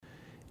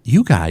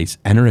you guys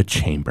enter a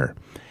chamber,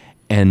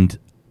 and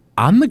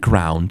on the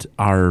ground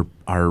are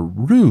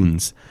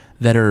runes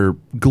that are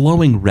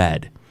glowing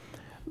red.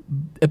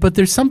 But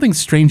there's something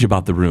strange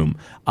about the room.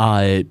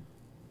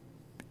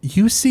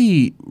 You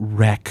see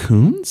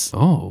raccoons?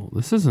 Oh,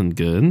 this isn't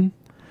good.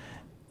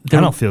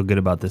 I don't feel good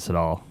about this at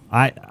all.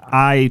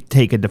 I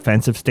take a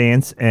defensive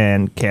stance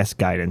and cast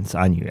guidance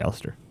on you,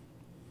 Alistair.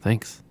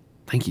 Thanks.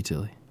 Thank you,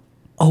 Tilly.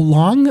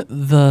 Along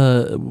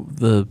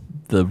the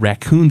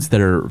raccoons that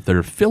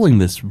are filling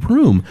this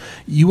room,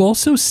 you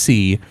also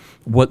see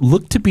what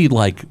look to be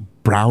like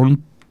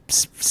brown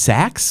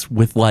sacks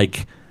with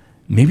like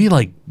maybe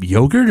like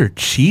yogurt or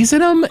cheese in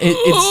them.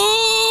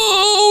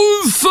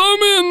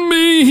 Summon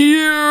me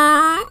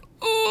here.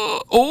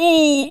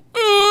 Guys,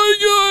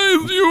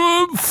 you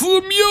want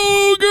some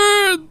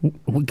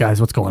yogurt? Guys,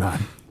 what's going on?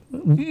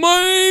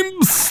 My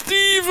name's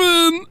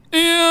Steven,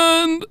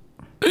 and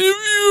have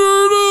you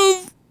heard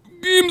of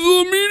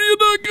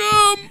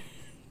GamesOfMedia.com?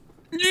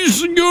 You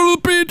should go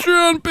to the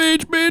Patreon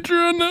page,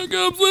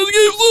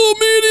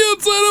 patreon.com/GamesOfMedia,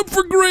 and sign up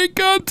for great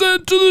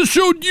content to the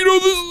show. You know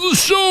this is a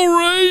show,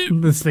 right?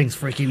 This thing's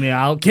freaking me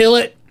out. Kill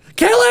it!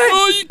 Kill it!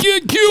 Oh, you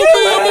can't kill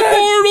me. I'm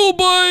immortal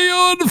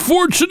by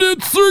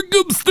unfortunate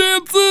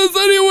circumstances.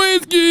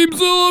 Anyways,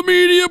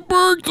 GamesOfMedia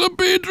perks at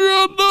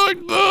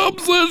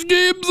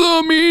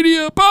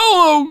patreon.com/GamesOfMedia.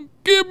 Paolo,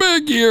 get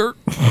back here.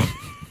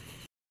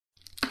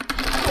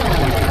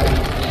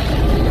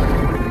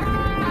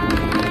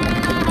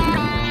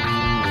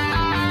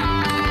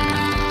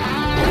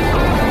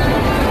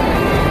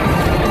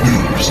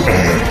 Noobs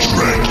and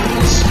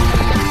Dragons.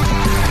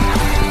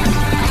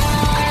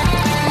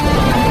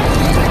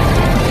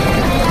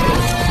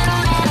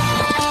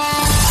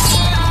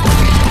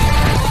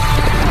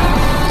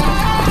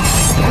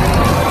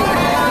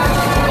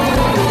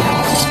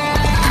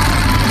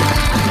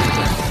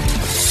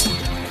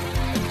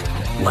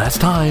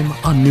 Last time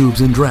on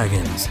Noobs and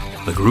Dragons,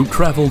 the group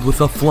traveled with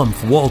the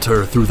Flumph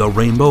Walter through the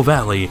Rainbow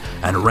Valley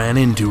and ran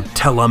into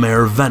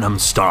Telomere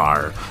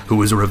Venomstar,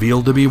 who is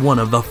revealed to be one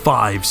of the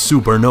 5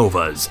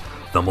 supernovas,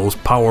 the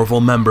most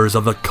powerful members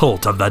of the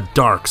Cult of the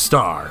Dark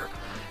Star.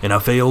 In a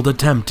failed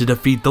attempt to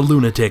defeat the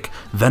lunatic,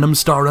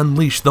 Venomstar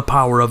unleashed the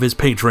power of his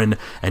patron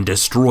and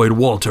destroyed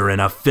Walter in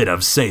a fit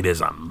of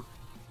sadism.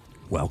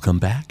 Welcome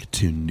back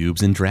to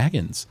Noobs and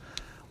Dragons.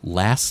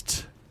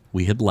 Last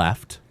we had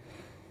left,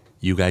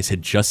 you guys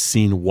had just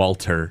seen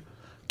Walter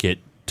get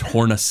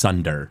torn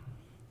asunder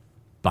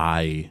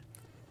by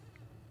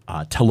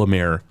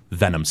Telomere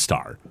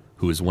Venomstar,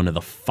 who is one of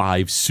the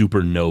 5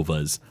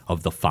 supernovas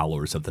of the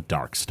followers of the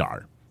Dark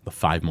Star, the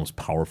 5 most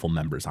powerful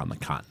members on the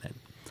continent.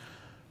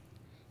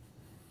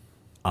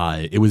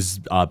 It was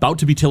about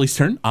to be Tilly's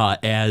turn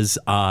as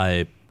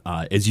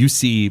you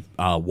see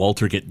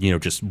Walter get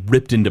just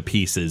ripped into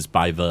pieces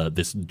by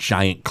this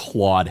giant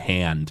clawed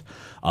hand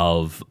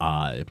of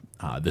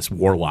this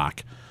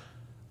warlock.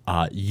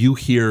 You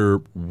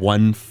hear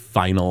one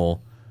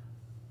final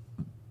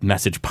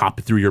message pop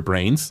through your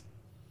brains,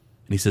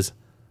 and he says,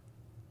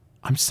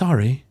 "I'm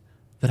sorry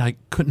that I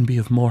couldn't be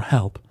of more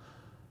help.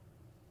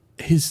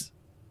 His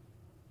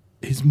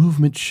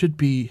movement should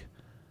be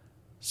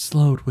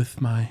slowed with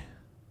my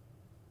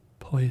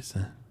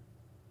poison."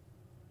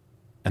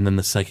 And then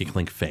the psychic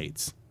link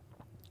fades.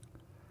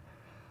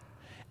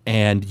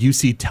 And you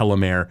see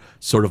Telomere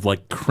sort of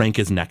like crank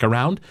his neck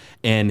around,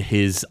 and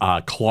his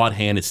clawed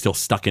hand is still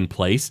stuck in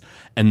place,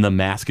 and the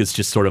mask is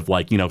just sort of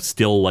like,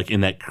 still like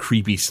in that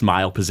creepy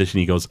smile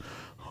position. He goes,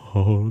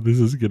 "Oh, this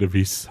is going to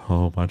be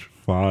so much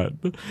fun.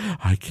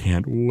 I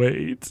can't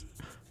wait."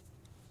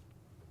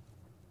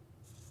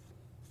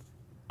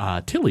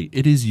 Tilly,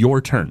 it is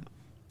your turn.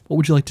 What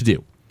would you like to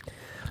do?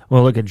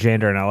 Well, look at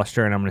Jander and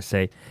Alistair, and I'm going to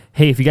say,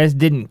 hey, if you guys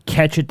didn't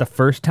catch it the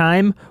first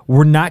time,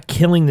 we're not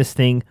killing this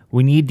thing.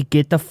 We need to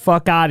get the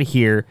fuck out of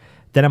here.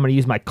 Then I'm going to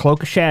use my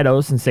Cloak of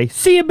Shadows and say,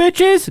 "See ya,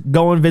 bitches!"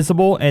 Go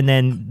invisible, and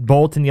then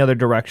bolt in the other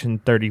direction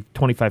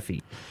 25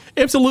 feet.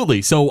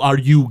 Absolutely. So are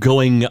you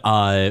going,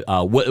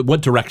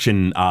 what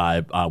direction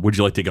would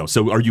you like to go?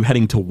 So are you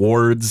heading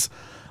towards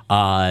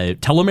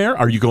Telomere?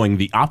 Are you going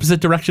the opposite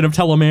direction of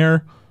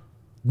Telomere?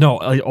 No,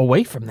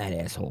 away from that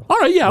asshole. All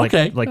right, yeah,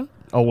 okay. Like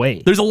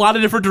away. There's a lot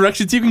of different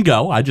directions you can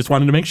go. I just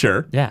wanted to make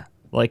sure. Yeah,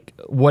 like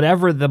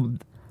whatever the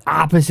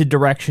opposite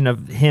direction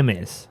of him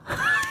is.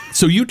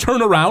 So you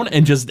turn around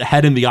and just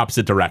head in the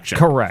opposite direction.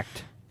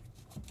 Correct.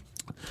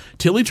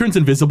 Tilly turns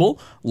invisible,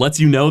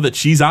 lets you know that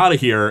she's out of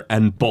here,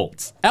 and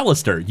bolts.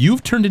 Alistair,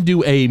 you've turned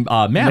into a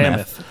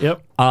mammoth.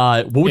 Yep.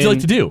 What would you like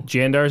to do?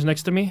 Jandar's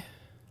next to me.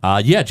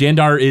 Yeah,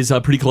 Jandar is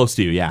pretty close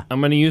to you, yeah.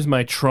 I'm going to use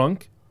my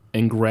trunk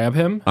and grab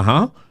him.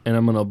 Uh-huh. And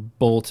I'm going to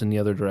bolt in the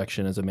other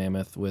direction as a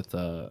mammoth with...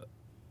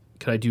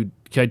 Can I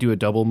do a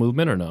double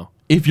movement or no?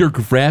 If you're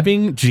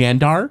grabbing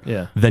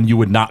Jandar, then you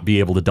would not be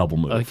able to double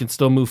move. I can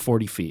still move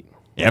 40 feet.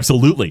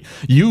 Absolutely.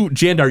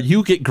 Jandar,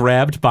 you get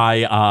grabbed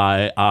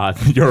by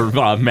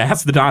your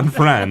mastodon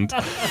friend.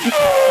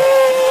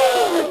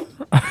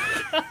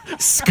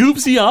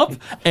 Scoops you up,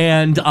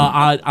 and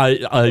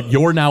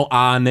you're now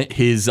on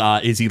his,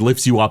 as he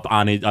lifts you up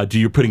on it,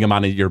 you're putting him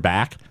on your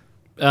back?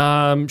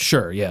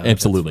 Sure, yeah.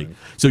 Absolutely.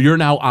 So you're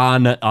now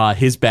on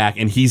his back,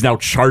 and he's now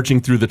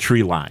charging through the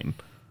tree line.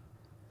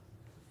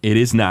 It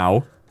is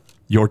now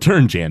your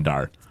turn,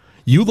 Jandar.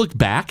 You look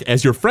back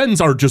as your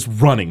friends are just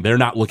running. They're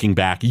not looking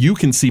back. You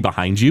can see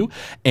behind you,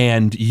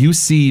 and you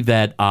see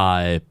that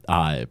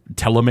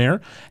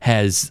Telomere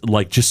has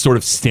like just sort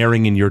of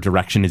staring in your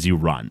direction as you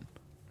run,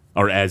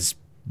 or as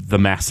the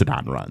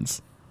Mastodon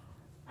runs.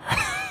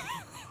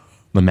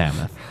 The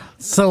mammoth.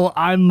 So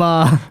I'm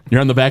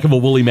You're on the back of a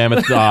woolly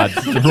mammoth running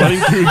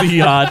through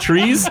the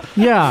trees.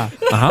 yeah.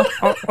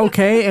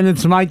 Okay, and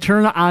it's my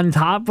turn on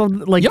top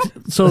of like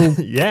so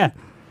Yeah.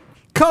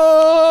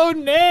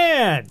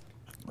 Conan!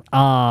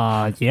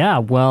 yeah,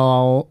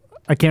 well,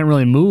 I can't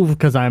really move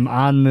because I'm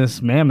on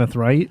this mammoth,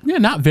 right? Yeah,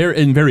 not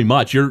very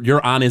much.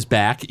 You're on his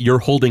back. You're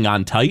holding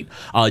on tight.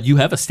 You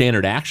have a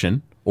standard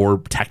action, or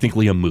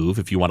technically a move,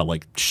 if you want to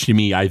like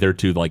shimmy either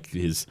to like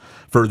his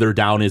further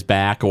down his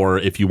back, or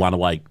if you want to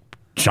like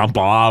jump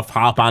off,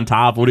 hop on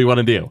top. What do you want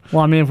to do?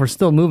 Well, I mean, if we're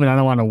still moving, I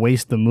don't want to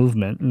waste the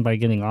movement by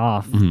getting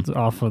off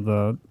of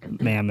the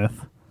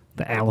mammoth,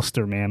 the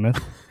Alistair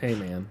mammoth. Hey,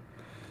 man.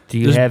 Do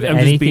you Just- have I'm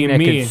just anything being that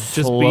me. can Just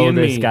slow being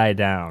this me. guy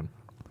down?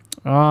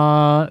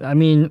 I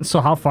mean,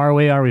 so how far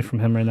away are we from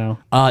him right now?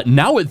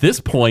 Now at this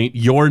point,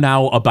 you're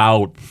now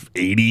about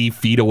 80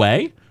 feet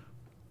away.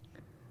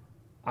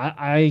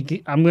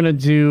 I'm gonna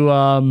do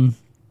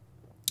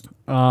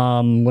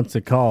what's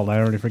it called? I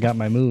already forgot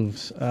my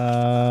moves.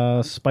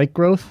 Spike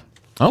growth,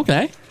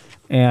 Okay.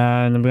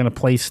 and I'm gonna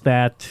place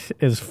that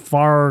as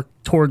far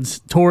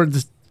towards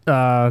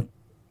the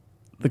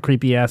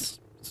creepy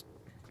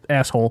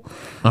asshole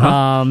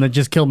that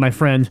just killed my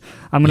friend.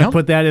 I'm gonna Yep.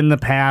 put that in the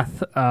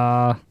path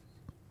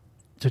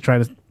to try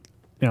to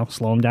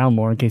slow him down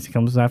more in case he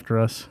comes after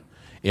us.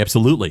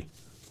 Absolutely.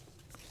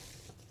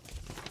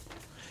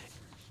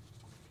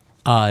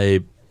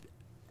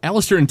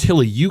 Alistair and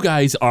Tilly, you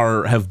guys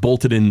have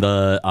bolted in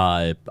the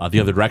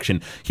other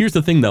direction. Here's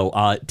the thing,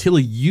 though.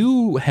 Tilly,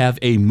 you have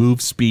a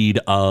move speed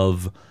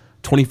of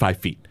 25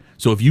 feet.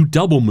 So if you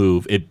double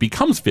move, it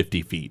becomes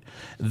 50 feet.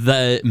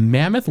 The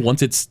mammoth,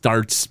 once it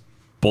starts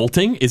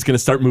bolting, is going to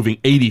start moving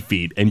 80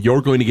 feet, and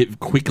you're going to get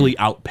quickly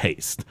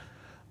outpaced.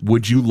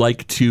 Would you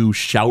like to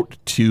shout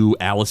to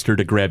Alistair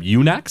to grab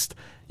you next?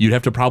 You'd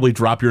have to probably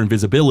drop your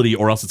invisibility,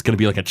 or else it's going to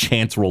be like a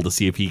chance roll to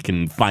see if he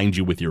can find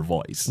you with your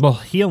voice. Well,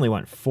 he only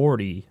went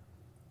 40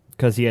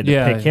 because he had to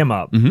Yeah. pick him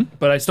up.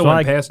 But I still So went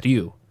I- past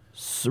you.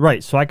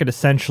 Right, so I could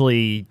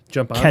essentially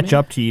Jump on catch me?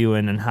 up to you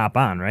and then hop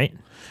on, right?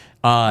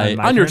 On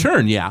my your turn?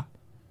 turn, yeah.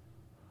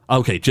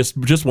 Okay, just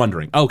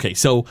wondering. Okay,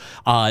 so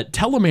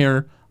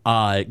Telomere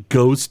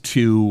goes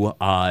to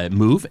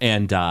move,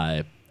 and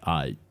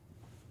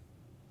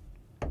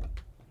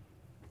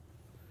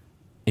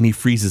he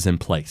freezes in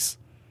place.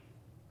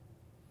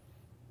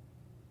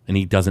 And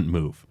he doesn't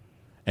move.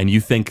 And you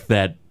think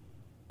that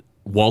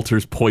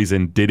Walter's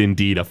poison did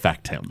indeed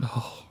affect him.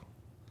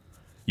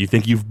 You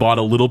think you've bought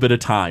a little bit of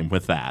time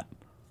with that.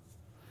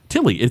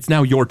 Tilly, it's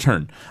now your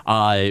turn.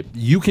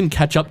 You can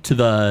catch up to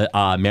the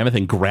mammoth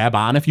and grab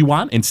on if you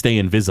want and stay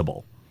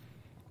invisible.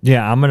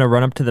 Yeah, I'm going to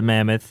run up to the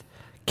mammoth,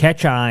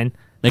 catch on.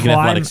 Make an climb-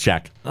 athletics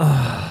check.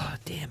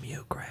 Damn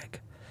you, Greg.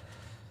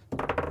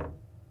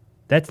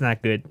 That's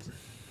not good.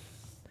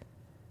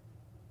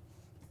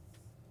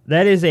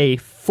 That is a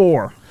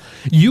 4.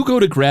 You go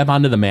to grab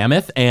onto the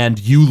mammoth and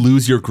you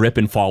lose your grip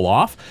and fall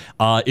off.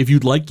 If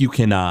you'd like, you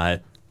can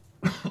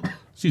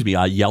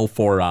yell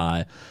for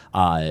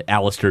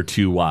Alistair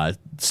to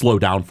slow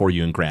down for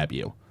you and grab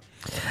you.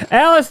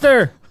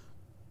 Alistair!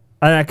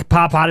 And I could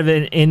pop out of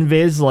it in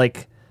invis,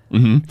 like,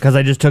 because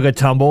I just took a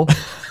tumble.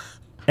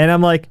 And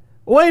I'm like,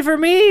 wait for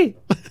me!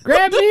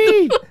 Grab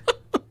me!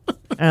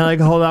 And I like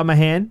hold out my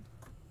hand.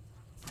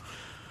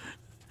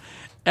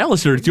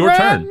 Alistair, it's your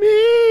Grab turn.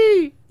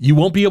 me! You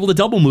won't be able to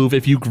double move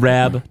if you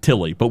grab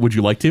Tilly, but would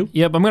you like to?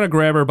 Yep, I'm going to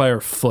grab her by her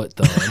foot,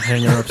 though, and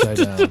hang her upside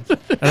down.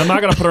 And I'm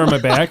not going to put her on my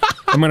back.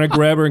 I'm going to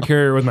grab her and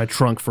carry her with my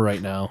trunk for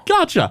right now.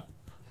 Gotcha.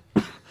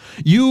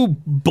 You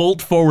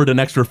bolt forward an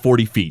extra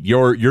 40 feet.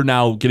 You're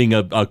now getting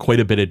a quite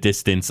a bit of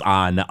distance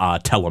on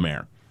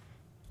Telomere.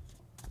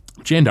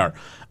 Jandar,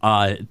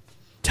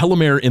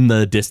 Telomere in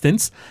the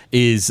distance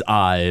is,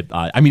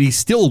 he's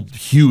still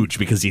huge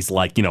because he's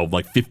like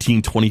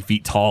 15, 20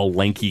 feet tall,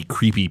 lanky,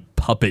 creepy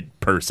puppet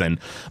person.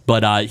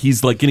 But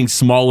he's like getting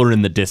smaller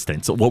in the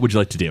distance. So what would you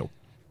like to do?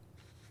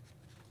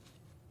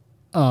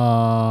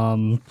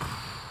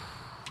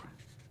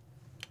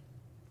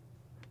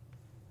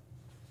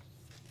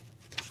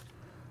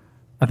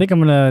 I think I'm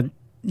gonna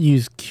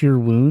use Cure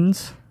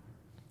Wounds.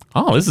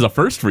 Oh, this is a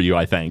first for you,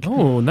 I think.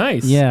 Oh,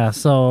 nice. Yeah,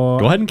 so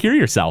Go ahead and cure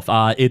yourself.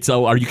 Are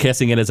you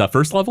casting it as a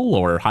first level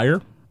or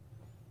higher?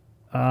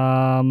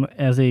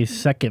 as a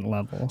second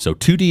level. So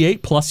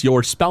 2d8 plus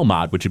your spell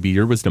mod, which would be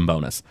your wisdom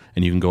bonus,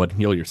 and you can go ahead and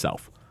heal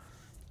yourself.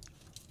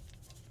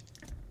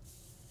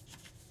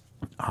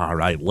 All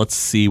right, let's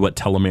see what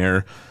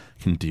Telomere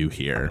can do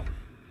here.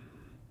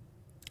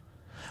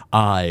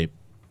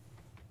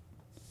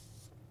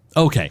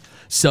 Okay,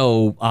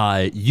 so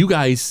you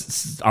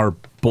guys are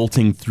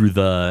bolting through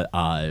the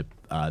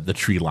the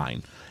tree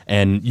line.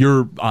 And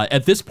you're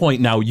at this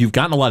point now, you've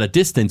gotten a lot of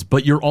distance,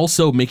 but you're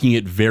also making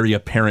it very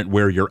apparent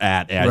where you're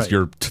at as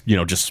you're,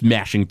 just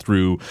smashing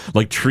through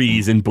like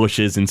trees and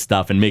bushes and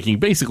stuff and making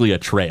basically a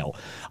trail.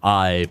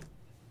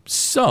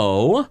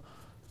 So,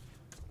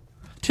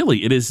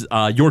 Tilly, it is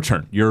your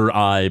turn. You're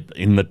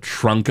in the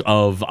trunk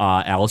of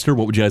Alistair.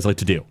 What would you guys like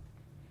to do?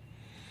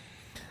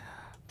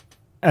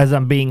 As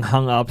I'm being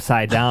hung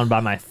upside down by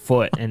my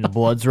foot and the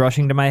blood's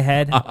rushing to my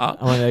head, I'm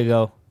going to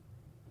go,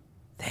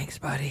 thanks,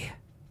 buddy.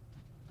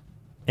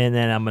 And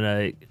then I'm going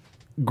to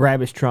grab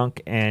his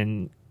trunk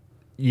and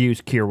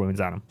use Cure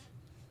Wounds on him.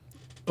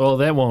 Well,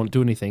 that won't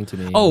do anything to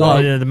me.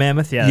 The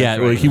mammoth? Yeah. Yeah,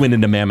 well, he went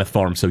into mammoth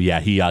form, so yeah,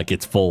 he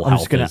gets full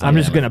health. I'm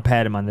just going to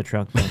pat him on the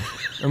trunk. Then.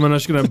 I'm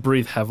just going to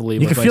breathe heavily.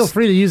 You can feel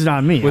free to use it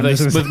on me.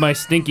 With my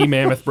stinky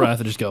mammoth breath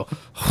and just go...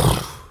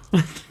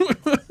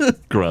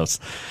 Gross.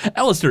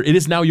 Alistair, it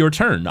is now your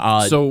turn.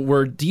 So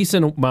we're a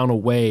decent amount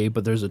away,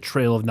 but there's a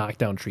trail of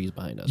knockdown trees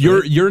behind us.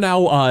 You're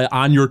now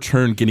on your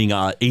turn getting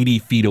 80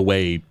 feet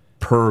away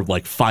per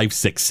like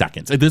 5-6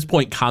 seconds. At this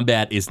point,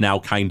 combat is now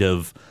kind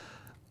of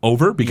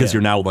over because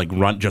you're now like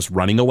just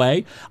running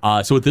away.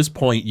 So at this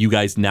point, you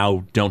guys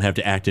now don't have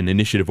to act in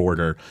initiative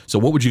order. So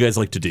what would you guys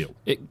like to do?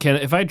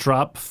 If I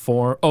drop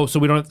form? Oh, so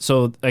we don't.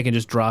 So I can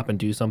just drop and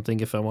do something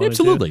if I want.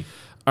 Absolutely.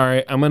 All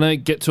right, I'm gonna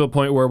get to a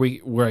point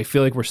where I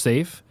feel like we're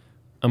safe.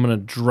 I'm gonna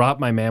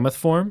drop my mammoth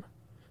form,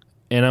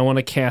 and I want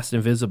to cast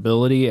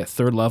invisibility at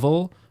 3rd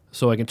level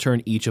so I can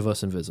turn each of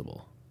us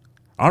invisible.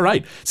 All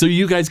right. So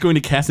you guys going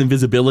to cast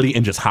invisibility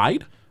and just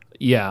hide?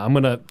 Yeah, I'm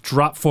gonna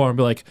drop form,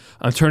 be like,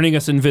 I'm turning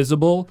us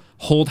invisible.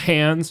 Hold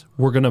hands.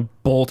 We're gonna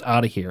bolt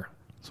out of here.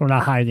 So we're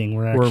not hiding.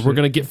 We're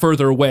gonna get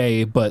further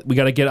away, but we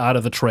got to get out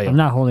of the trail. I'm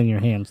not holding your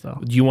hands though.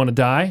 Do you want to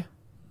die?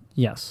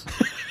 Yes.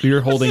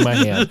 You're holding my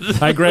hand.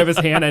 I grab his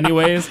hand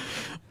anyways.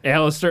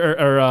 Alistair,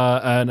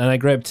 and I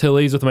grab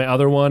Tilly's with my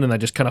other one, and I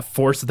just kind of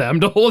force them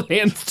to hold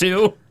hands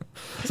too.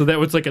 So that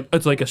was a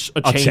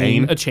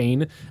chain,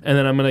 and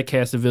then I'm gonna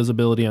cast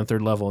invisibility on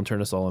 3rd level and turn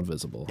us all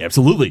invisible.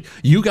 Absolutely.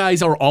 You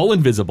guys are all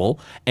invisible,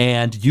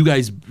 and you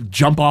guys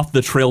jump off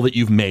the trail that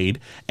you've made,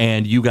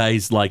 and you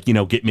guys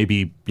get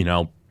maybe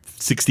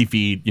 60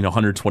 feet,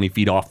 120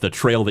 feet off the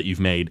trail that you've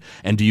made.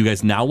 And do you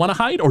guys now want to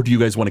hide, or do you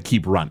guys want to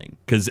keep running?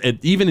 Because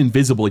even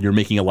invisible, you're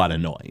making a lot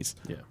of noise.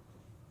 Yeah.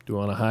 Do you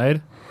want to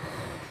hide?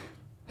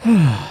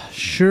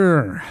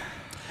 Sure.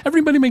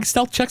 Everybody makes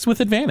stealth checks with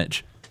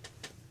advantage.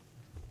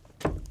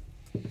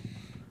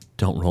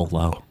 Don't roll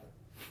low.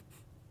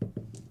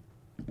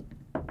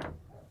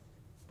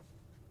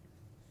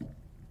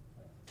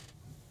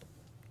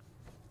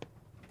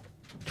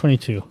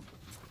 $22.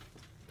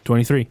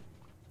 23.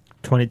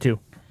 22.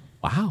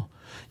 Wow.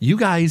 You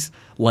guys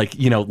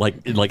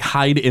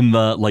hide in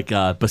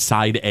the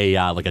beside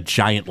a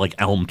giant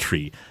elm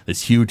tree,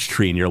 this huge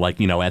tree, and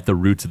you're at the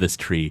roots of this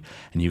tree,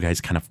 and you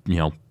guys kind of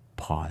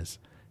pause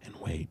and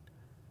wait,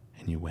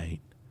 and you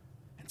wait,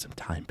 and some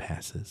time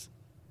passes,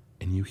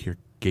 and you hear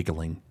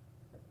giggling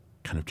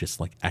kind of just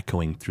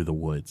echoing through the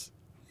woods.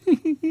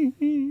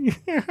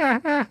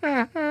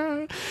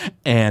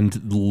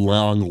 And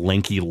long,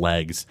 lanky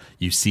legs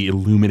you see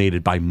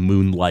illuminated by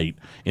moonlight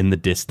in the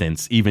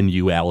distance. Even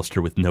you,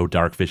 Alistair, with no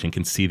dark vision,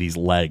 can see these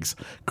legs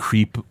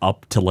creep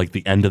up to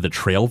the end of the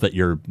trail that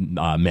your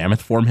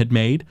mammoth form had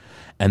made.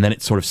 And then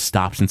it sort of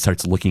stops and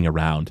starts looking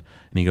around.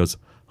 And he goes,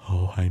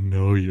 "Oh, I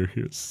know you're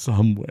here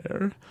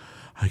somewhere.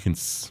 I can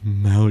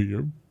smell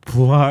your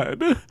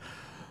blood.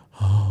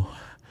 Oh,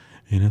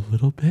 in a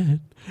little bit.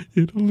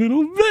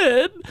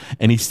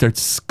 And he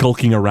starts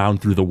skulking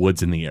around through the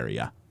woods in the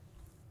area.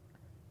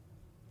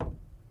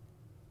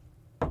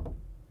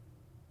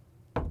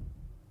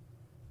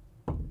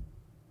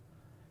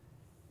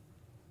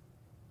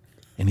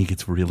 And he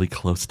gets really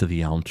close to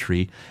the elm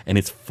tree, and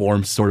its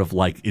form sort of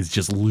is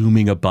just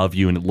looming above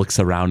you, and it looks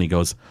around and he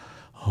goes,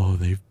 "Oh,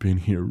 they've been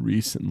here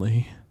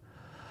recently.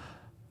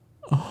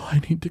 Oh, I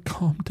need to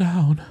calm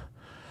down.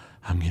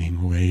 I'm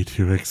getting way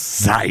too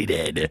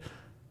excited."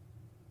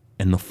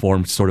 And the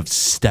form sort of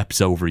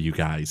steps over you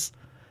guys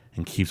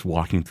and keeps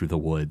walking through the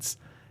woods.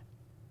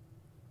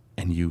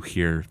 And you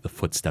hear the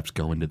footsteps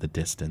go into the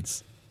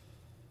distance.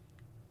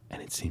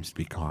 And it seems to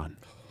be gone.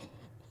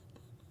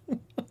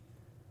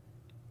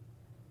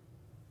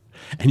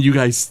 And you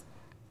guys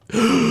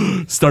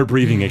start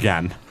breathing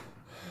again.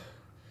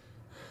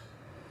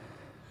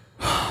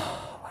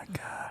 Oh my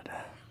God.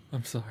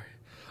 I'm sorry.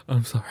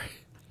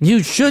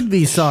 You should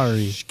be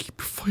sorry. Keep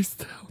your voice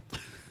down.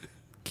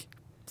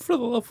 For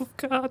the love of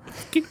God,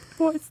 keep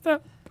your voice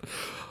down.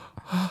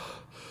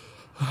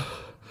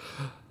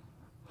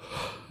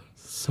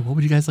 So what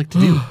would you guys like to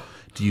do?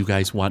 Do you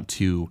guys want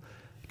to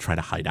try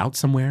to hide out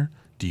somewhere?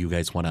 Do you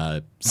guys want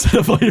to set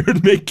a fire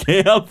and make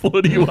camp?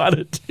 What do you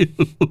want to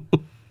do?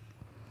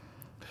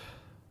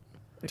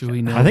 Do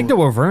we know? I think the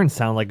Wyverns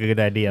sound like a good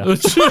idea.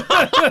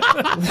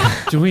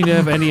 Do we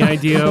have any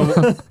idea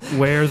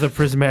where the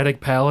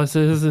Prismatic Palace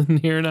is in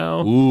here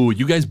now? Ooh,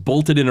 you guys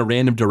bolted in a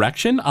random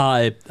direction?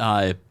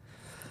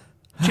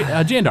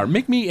 Jandar,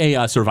 make me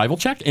a survival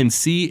check and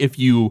see if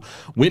you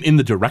went in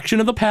the direction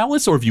of the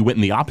palace or if you went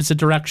in the opposite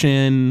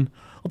direction.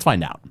 Let's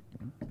find out.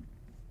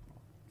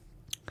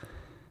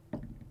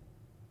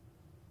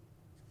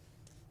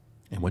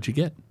 And what'd you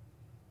get?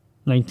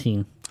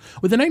 19.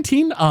 With a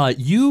 19,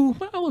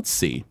 let's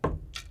see.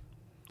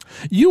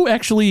 You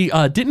actually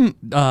didn't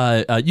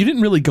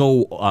really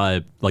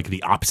go like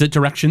the opposite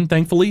direction,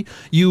 thankfully.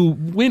 You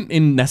went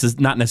in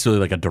not necessarily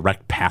like a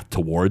direct path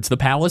towards the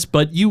palace,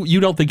 but you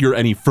don't think you're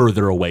any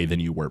further away than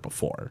you were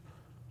before.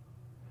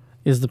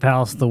 Is the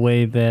palace the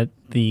way that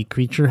the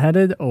creature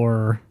headed,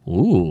 or?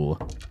 Ooh.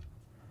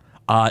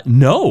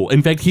 No.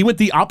 In fact, he went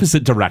the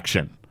opposite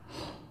direction.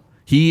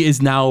 He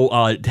is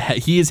now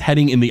he is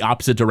heading in the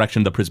opposite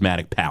direction of the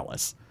Prismatic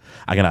Palace.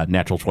 I got a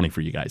natural 20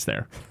 for you guys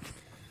there.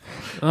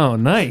 Oh,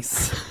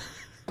 nice.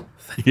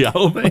 Yeah.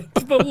 Thank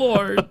the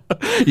Lord.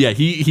 Yeah,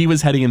 he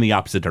was heading in the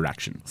opposite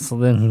direction. So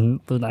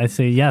then I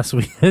say yes,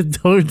 we head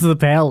towards the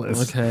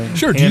palace. Okay.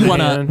 Sure. Do you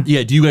want to?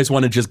 Yeah. Do you guys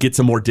want to just get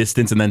some more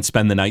distance and then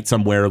spend the night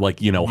somewhere, like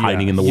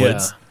hiding in the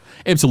woods?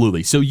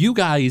 Absolutely. So you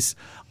guys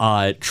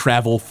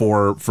travel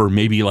for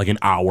maybe like an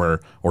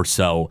hour or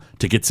so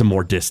to get some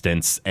more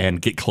distance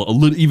and get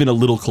even a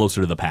little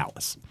closer to the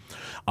palace.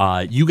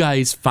 You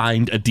guys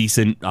find a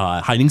decent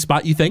hiding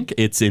spot. You think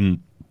it's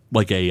in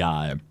like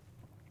a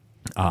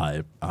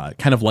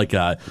kind of like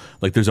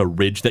there's a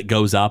ridge that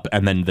goes up,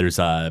 and then there's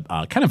a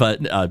kind of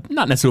a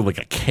not necessarily like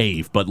a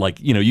cave, but like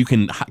you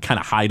can kind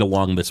of hide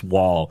along this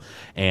wall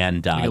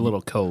and Like a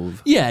little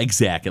cove. Yeah,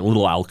 exactly, a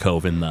little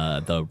alcove in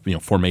the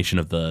formation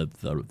of the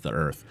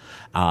earth.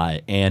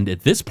 And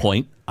at this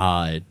point,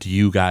 do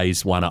you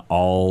guys want to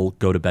all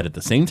go to bed at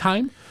the same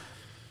time?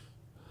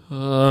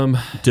 I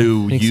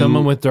think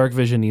someone with dark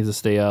vision needs to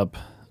stay up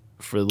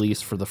for at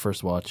least for the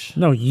first watch.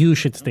 No, you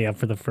should stay up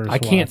for the first I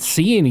can't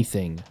see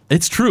anything.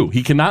 It's true.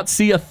 He cannot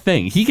see a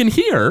thing. He can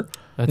hear.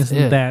 That's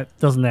it.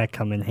 Doesn't that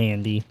come in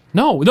handy?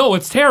 No,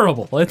 it's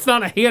terrible. It's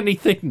not a handy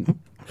thing.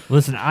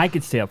 Listen, I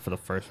could stay up for the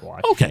first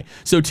watch. Okay,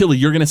 so Tilly,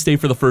 you're going to stay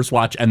for the first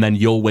watch, and then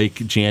you'll wake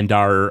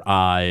Jandar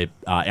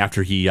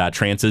after he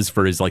trances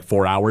for his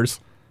 4 hours?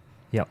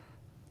 Yep.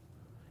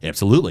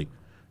 Absolutely.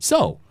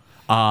 So,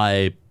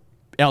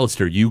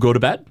 Alistair, you go to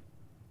bed?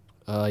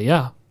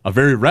 Yeah. A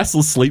very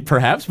restless sleep,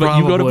 perhaps, but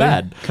you go to Probably.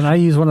 bed. Can I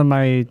use one of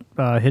my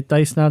hit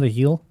dice now to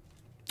heal?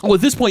 Well,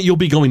 at this point, you'll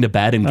be going to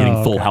bed and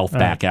getting full okay. health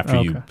back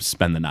after you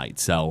spend the night.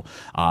 So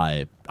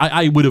I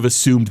would have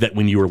assumed that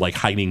when you were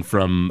hiding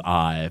from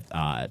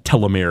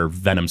Telomere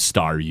Venom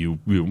Star, you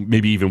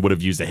maybe even would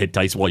have used a hit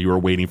dice while you were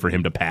waiting for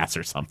him to pass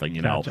or something,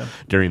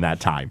 during that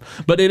time.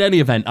 But in any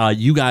event,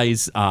 you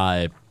guys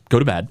go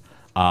to bed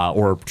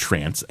or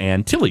trance.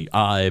 And Tilly,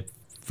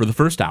 for the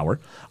first hour,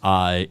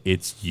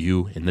 it's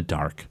you in the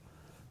dark,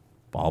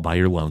 all by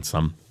your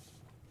lonesome.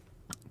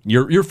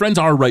 Your friends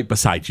are right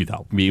beside you,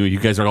 though. I mean, you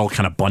guys are all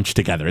kind of bunched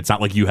together. It's not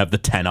like you have the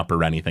 10 up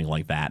or anything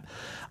like that.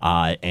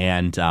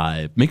 And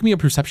make me a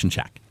perception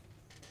check.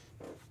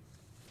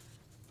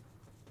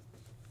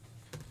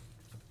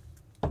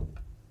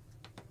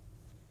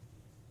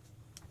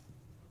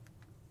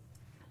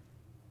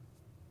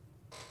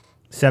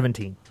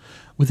 $17.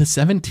 With a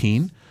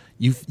 17,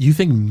 you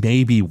think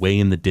maybe way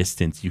in the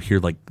distance you hear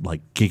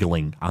like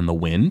giggling on the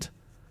wind,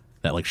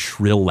 that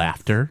shrill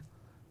laughter,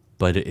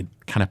 but it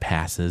kind of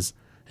passes.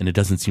 And it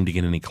doesn't seem to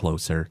get any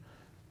closer,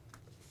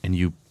 and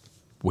you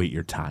wait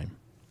your time.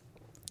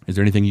 Is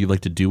there anything you'd like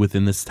to do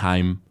within this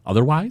time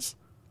otherwise?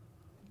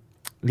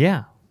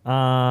 Yeah.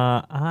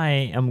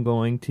 I am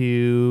going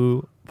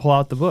to pull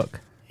out the book.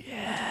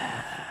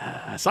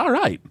 That's all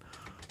right.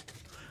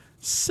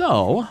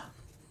 So,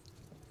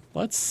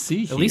 let's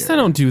see here. At least I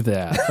don't do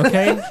that,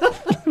 okay?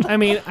 I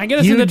mean, I get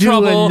us You into do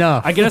trouble.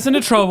 enough. I get us into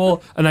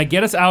trouble, and I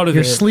get us out of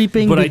You're it.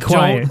 sleeping, but be I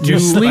quiet. don't You're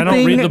do. sleeping, I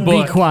don't read the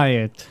book. be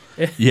quiet.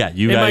 Yeah,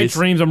 you In my guys.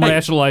 dreams, I'm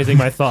rationalizing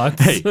my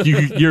thoughts. Hey,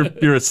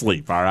 you're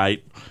asleep, all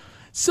right?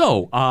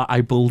 So,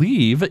 I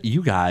believe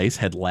you guys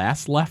had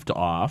last left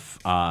off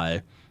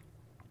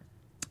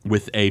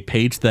with a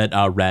page that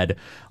read,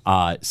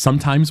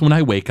 sometimes when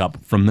I wake up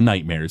from the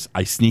nightmares,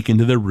 I sneak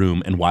into their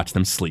room and watch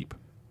them sleep.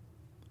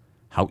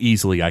 How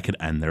easily I could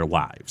end their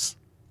lives.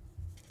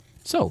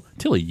 So,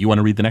 Tilly, you want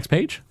to read the next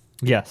page?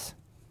 Yes.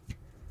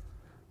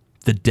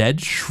 The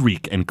dead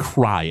shriek and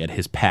cry at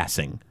his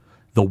passing.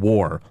 The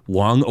war,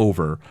 long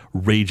over,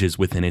 rages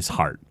within his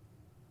heart.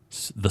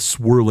 The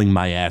swirling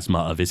miasma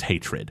of his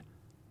hatred.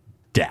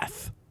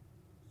 Death.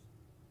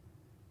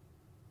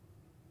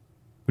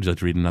 Would you like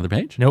to read another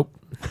page? Nope.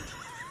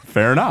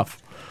 Fair enough.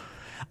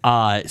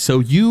 So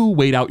you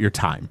wait out your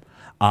time.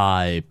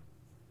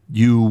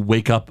 You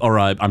wake up, or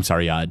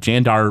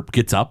Jandar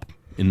gets up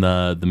in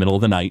the middle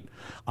of the night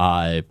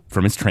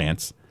from his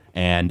trance,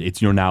 and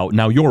it's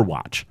now your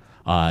watch.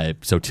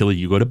 So Tilly,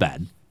 you go to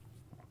bed.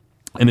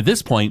 And at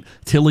this point,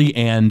 Tilly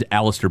and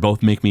Alistair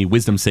both make me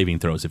wisdom saving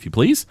throws, if you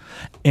please.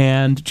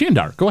 And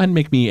Jandar, go ahead and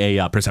make me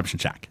a perception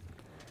check.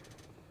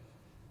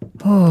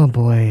 Oh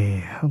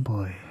boy. Oh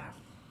boy.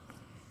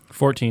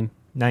 14.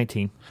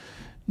 19.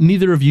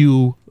 Neither of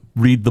you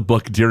read the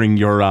book during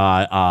your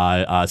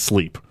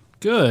sleep.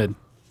 Good.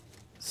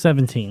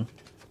 17.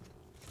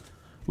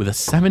 With a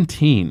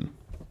 17.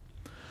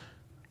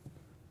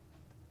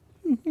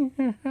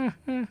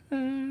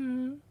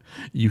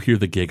 You hear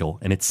the giggle,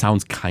 and it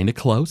sounds kind of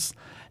close.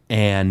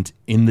 And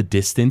in the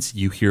distance,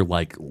 you hear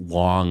like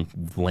long,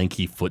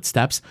 lanky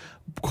footsteps,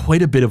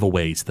 quite a bit of a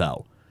ways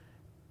though.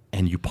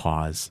 And you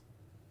pause,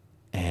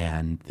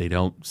 and they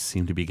don't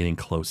seem to be getting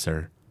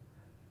closer.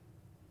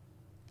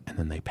 And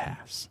then they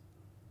pass.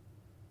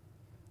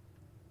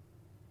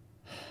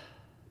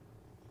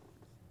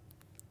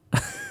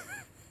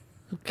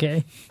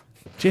 Okay.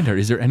 Jandar,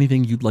 is there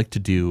anything you'd like to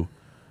do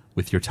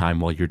with your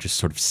time while you're just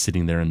sort of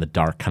sitting there in the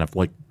dark, kind of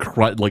like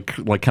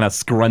kind of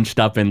scrunched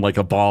up in like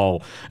a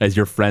ball as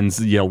your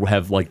friends,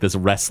 have like this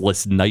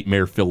restless,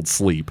 nightmare-filled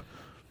sleep?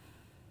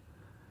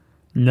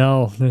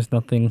 No, there's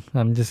nothing.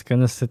 I'm just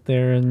going to sit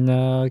there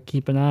and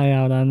keep an eye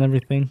out on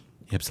everything.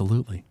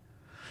 Absolutely.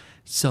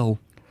 So,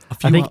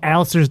 I think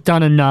Alistair's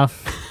done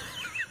enough.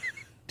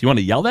 Do you want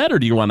to yell that, or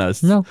do you want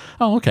to? No.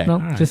 Oh, okay. No, All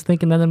right. just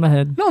thinking that in my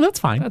head. No, that's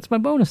fine. That's my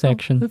bonus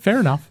action. Fair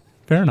enough.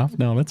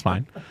 No, that's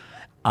fine.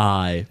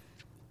 A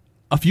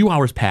few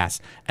hours pass,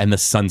 and the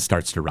sun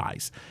starts to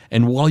rise.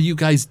 And while you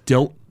guys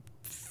don't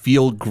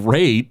feel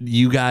great,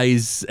 you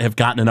guys have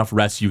gotten enough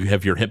rest. You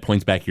have your hit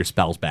points back, your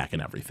spells back,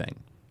 and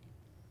everything.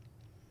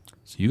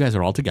 So you guys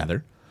are all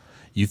together.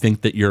 You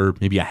think that you're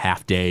maybe a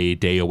half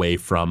day away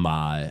from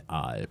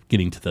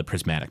getting to the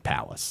Prismatic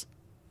Palace.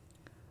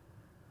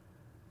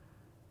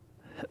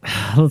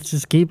 Let's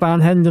just keep on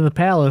heading to the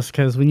palace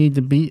because we need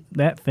to beat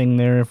that thing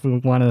there if we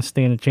want to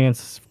stand a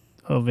chance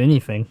of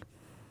anything.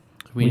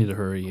 We need to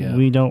hurry, yeah.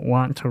 We don't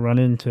want to run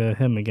into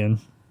him again.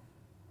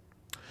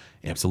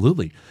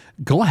 Absolutely.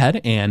 Go ahead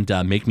and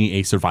make me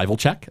a survival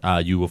check.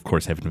 You, of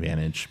course, have an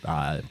advantage,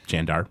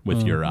 Jandar,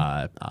 with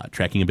your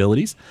tracking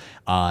abilities.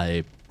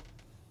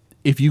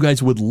 If you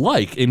guys would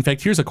like, in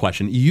fact, here's a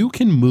question. You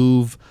can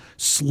move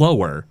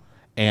slower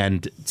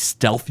and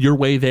stealth your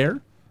way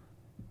there.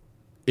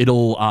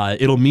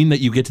 It'll mean that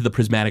you get to the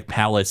Prismatic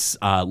Palace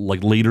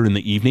like later in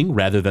the evening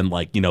rather than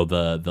like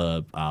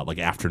the like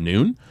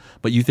afternoon.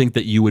 But you think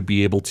that you would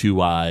be able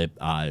to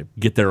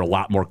get there a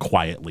lot more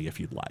quietly if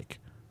you'd like.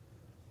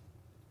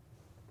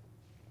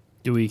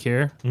 Do we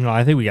care? No,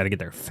 I think we got to get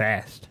there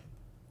fast.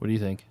 What do you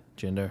think,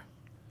 Jandar?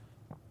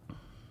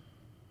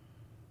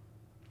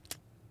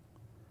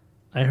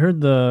 I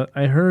heard the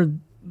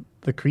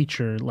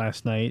creature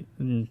last night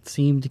and it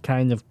seemed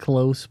kind of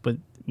close, but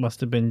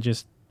must have been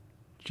just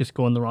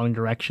going the wrong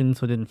direction,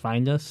 so it didn't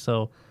find us.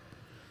 So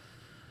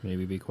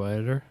Maybe be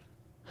quieter.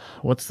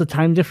 what's the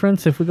time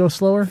difference if we go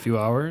slower? A few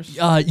hours.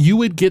 You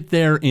would get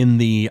there in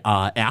the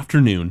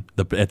afternoon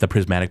at the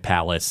Prismatic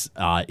Palace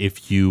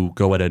if you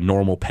go at a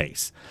normal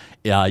pace.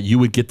 You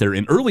would get there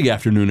in early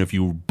afternoon if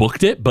you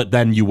booked it, but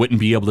then you wouldn't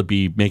be able to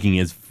be making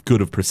as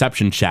good of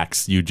perception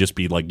checks. You'd just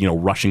be like,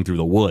 rushing through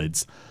the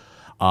woods.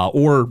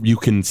 Or you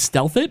can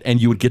stealth it,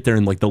 and you would get there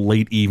in like the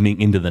late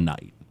evening into the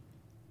night.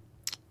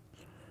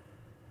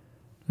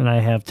 And I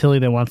have Tilly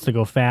that wants to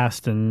go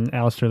fast and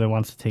Alistair that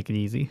wants to take it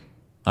easy.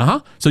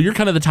 So you're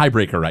kind of the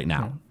tiebreaker right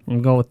now.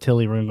 I'm going with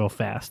Tilly. We're going to go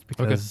fast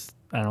because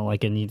I don't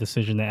like any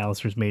decision that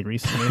Alistair's made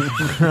recently.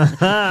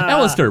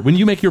 Alistair, when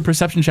you make your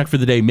perception check for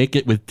the day, make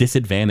it with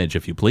disadvantage,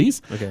 if you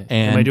please. Okay.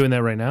 And, Am I doing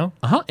that right now?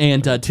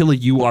 And Tilly,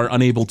 you are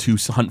unable to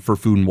hunt for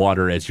food and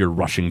water as you're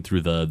rushing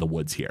through the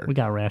woods here. We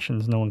got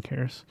rations. No one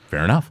cares.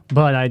 Fair enough.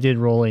 But I did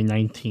roll a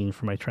 19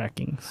 for my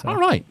tracking. So. All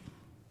right.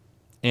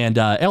 And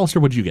Alistair,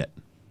 what'd you get?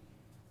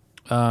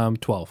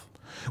 12.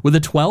 With a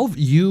 12,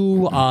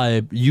 you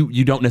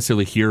don't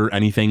necessarily hear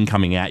anything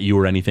coming at you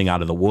or anything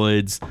out of the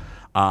woods.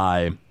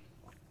 As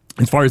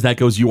far as that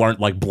goes, you aren't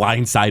like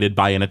blindsided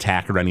by an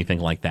attack or anything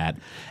like that.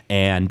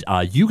 And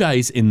you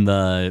guys in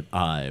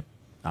the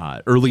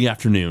early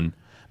afternoon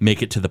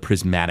make it to the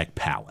Prismatic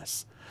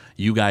Palace.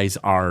 You guys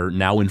are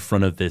now in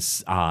front of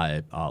this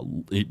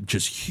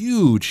just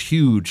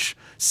huge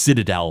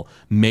citadel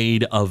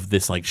made of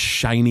this like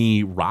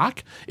shiny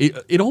rock.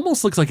 It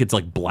almost looks like it's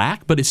like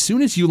black, but as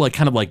soon as you look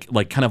at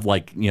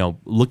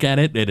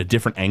it at a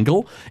different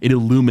angle, it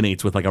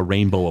illuminates with like a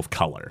rainbow of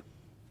color.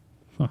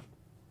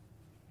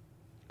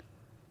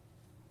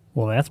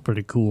 Well, that's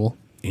pretty cool.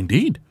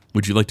 Indeed.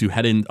 Would you like to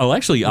head in? Oh,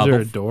 actually, Is there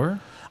a door?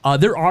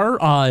 There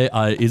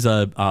is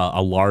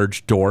a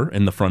large door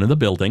in the front of the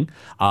building.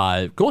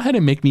 Go ahead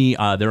and make me.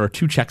 There are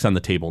 2 checks on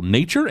the table: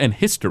 nature and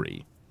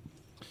history.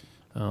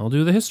 I'll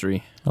do the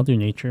history. I'll do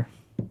nature.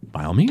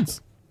 By all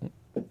means.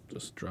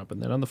 Just dropping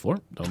that on the floor.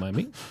 Don't mind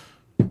me.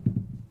 There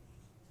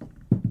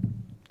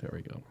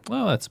we go.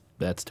 Well,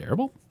 that's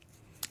terrible.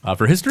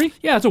 For history,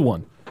 Yeah, it's a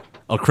 1.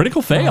 a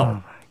critical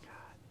fail.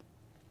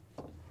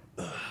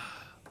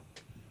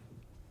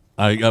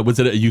 Was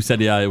it? You said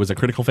it was a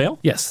critical fail,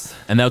 Yes.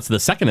 and that's the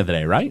second of the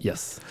day, right?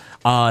 Yes.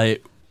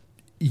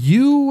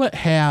 You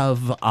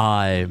have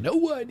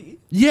No idea.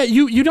 Yeah,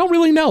 you don't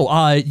really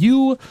know.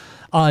 You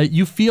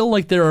feel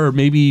like there are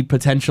maybe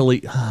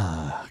potentially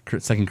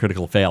second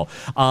critical fail.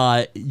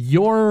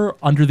 You're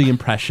under the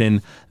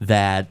impression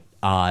that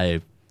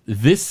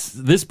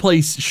this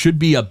place should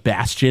be a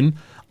bastion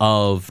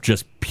of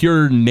just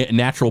pure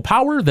natural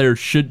power, there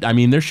shouldn't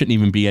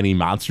even be any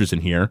monsters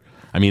in here.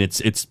 I mean,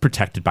 it's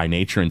protected by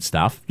nature and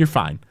stuff. You're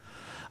fine.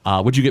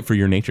 What'd you get for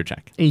your nature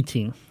check?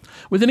 18.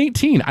 With an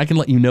 18, I can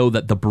let you know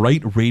that the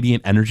bright,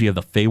 radiant energy of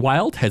the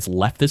Feywild has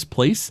left this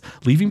place,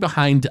 leaving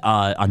behind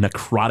a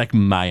necrotic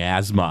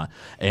miasma,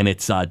 and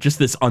it's just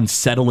this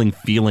unsettling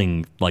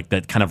feeling like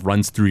that kind of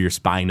runs through your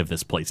spine of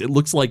this place. It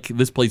looks like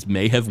this place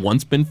may have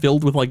once been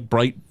filled with like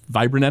bright,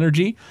 vibrant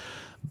energy,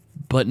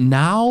 but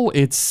now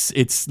it's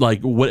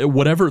like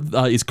whatever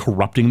is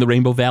corrupting the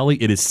Rainbow Valley,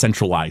 it is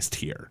centralized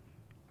here.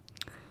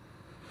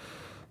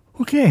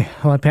 Okay,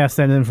 well, I pass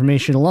that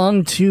information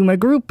along to my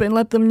group and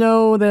let them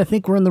know that I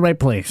think we're in the right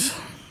place.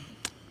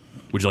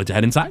 Would you like to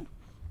head inside?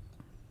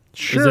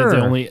 Sure.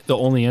 Is that the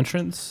only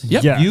entrance?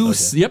 Yep. Yeah.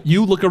 Yep.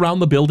 You look around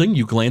the building.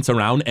 You glance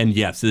around, and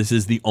yes, this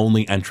is the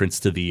only entrance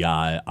to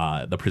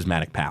the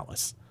Prismatic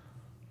Palace.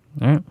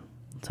 All right,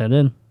 let's head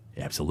in.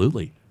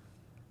 Absolutely.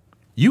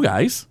 You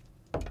guys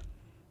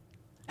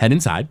head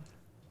inside.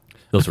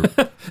 Those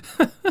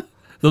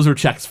were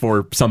checks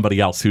for somebody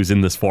else who's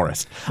in this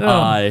forest.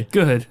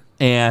 Good.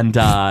 And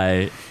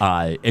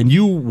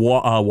you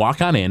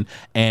walk on in,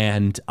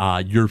 and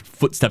your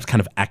footsteps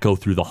kind of echo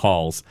through the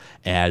halls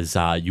as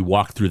you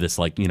walk through this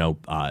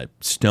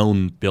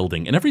stone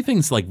building, and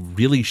everything's like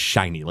really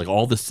shiny. Like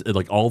all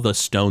the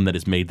stone that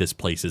has made this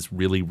place is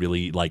really,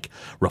 really like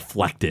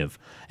reflective,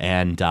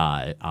 and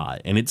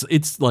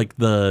it's like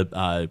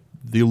the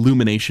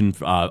illumination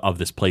of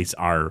this place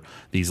are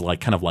these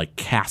like kind of like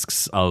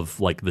casks of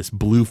like this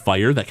blue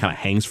fire that kind of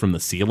hangs from the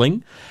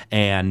ceiling,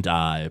 and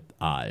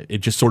it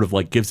just sort of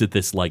like gives it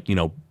this like,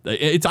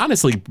 it's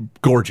honestly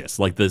gorgeous.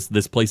 Like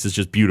this place is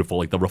just beautiful,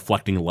 like the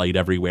reflecting light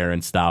everywhere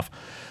and stuff.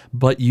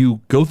 But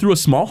you go through a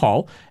small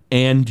hall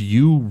and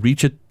you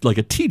reach a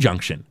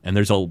T-junction, and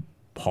there's a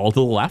hall to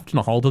the left and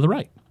a hall to the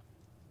right.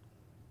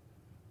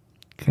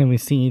 Can we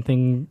see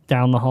anything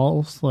down the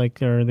halls?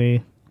 Like, are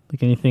they...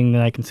 Like anything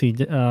that I can see?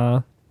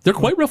 They're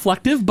quite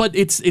reflective, but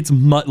it's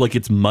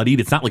muddied.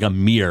 It's not like a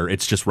mirror.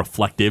 It's just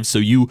reflective. So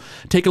you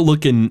take a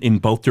look in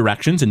both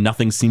directions, and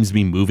nothing seems to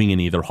be moving in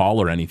either hall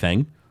or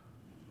anything.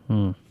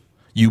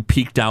 You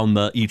peek down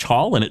each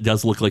hall, and it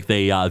does look like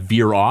they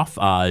veer off.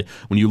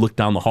 When you look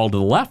down the hall to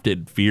the left,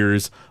 it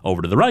veers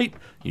over to the right.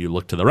 You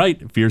look to the right,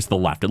 it veers to the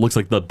left. It looks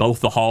like both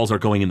the halls are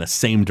going in the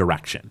same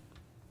direction.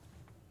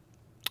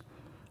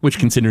 Which,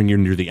 considering you're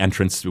near the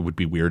entrance, it would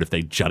be weird if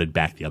they jutted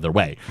back the other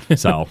way.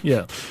 So,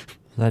 Yeah.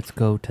 Let's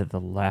go to the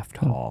left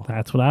hall.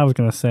 That's what I was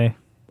gonna say.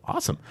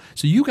 awesome.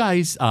 So you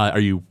guys, are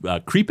you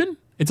creeping?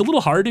 It's a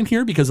little hard in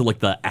here because of like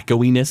the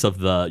echoiness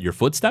of your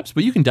footsteps,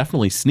 but you can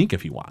definitely sneak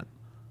if you want.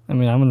 I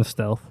mean, I'm in the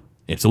stealth.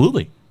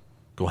 Absolutely.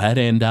 Go ahead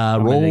and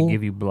I'm roll. gonna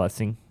give you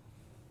blessing.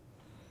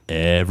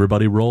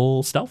 Everybody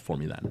roll stealth for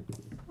me then.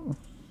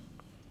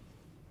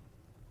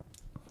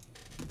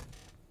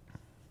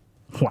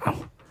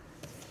 Wow.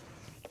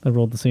 I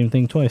rolled the same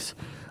thing twice.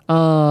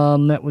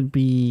 That would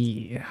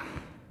be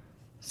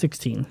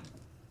 16.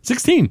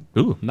 16.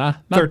 Ooh, nah.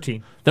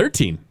 13.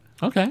 13.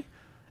 Okay.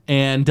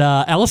 And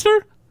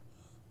Alistair?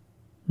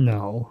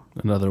 No.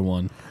 Another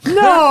one.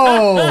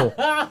 No!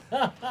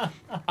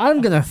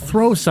 I'm going to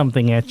throw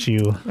something at you.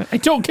 I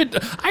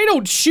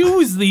don't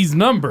choose these I'm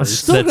numbers.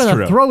 still That's going to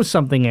true. throw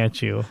something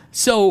at you.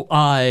 So,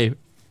 as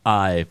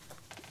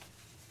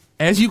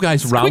you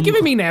guys round... Quit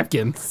giving me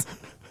napkins.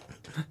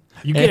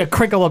 You get a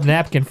crinkle of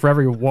napkin for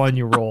every one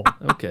you roll.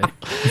 Okay.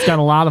 He's got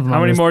a lot of them. How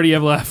on many this. more do you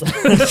have left?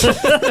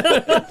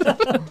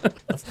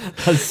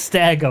 A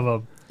stag of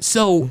them.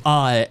 So,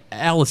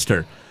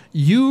 Alistair,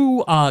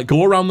 you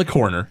go around the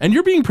corner, and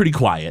you're being pretty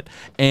quiet,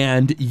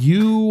 and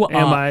you...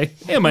 Am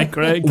I,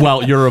 Craig?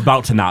 Well, you're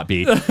about to not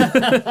be.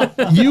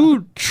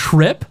 You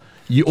trip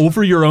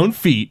over your own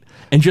feet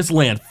and just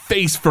land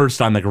face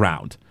first on the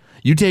ground.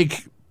 You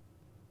take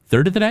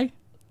third of the day?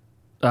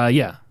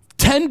 Yeah.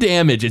 10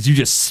 damage as you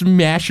just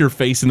smash your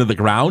face into the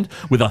ground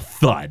with a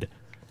thud.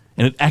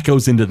 And it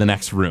echoes into the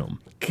next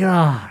room.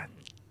 God.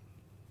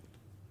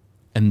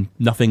 And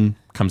nothing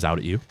comes out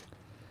at you.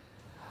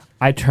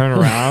 I turn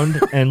around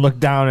and look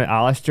down at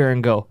Alistair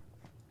and go,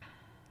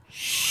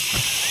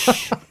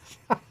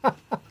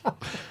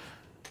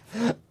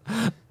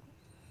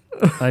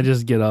 I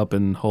just get up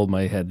and hold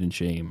my head in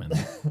shame, and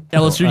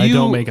Alistair, I you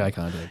don't make eye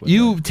contact with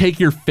You them. take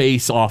your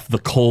face off the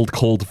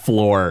cold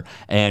floor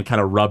and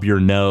kind of rub your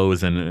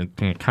nose, and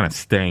it kind of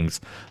stings.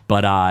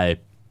 But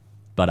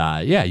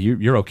yeah,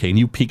 you're okay. And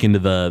you peek into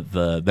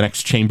the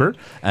next chamber,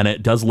 and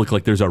it does look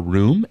like there's a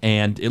room,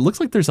 and it looks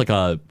like there's like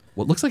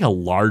what looks like a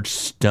large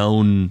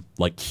stone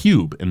like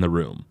cube in the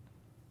room.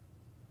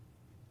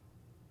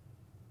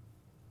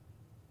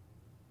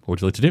 What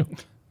would you like to do?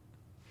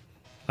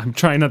 I'm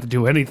trying not to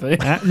do anything.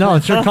 No,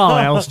 it's your call,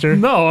 Alistair.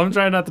 No, I'm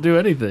trying not to do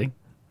anything.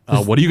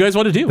 What do you guys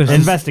want to do?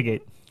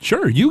 investigate.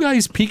 Sure. You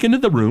guys peek into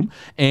the room,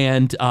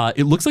 and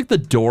it looks like the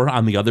door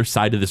on the other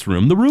side of this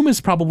room. The room is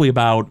probably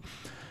about,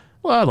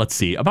 well, let's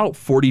see, about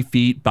 40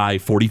 feet by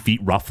 40 feet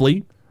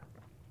roughly.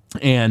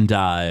 And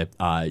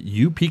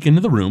you peek into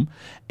the room,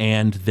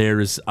 and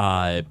there's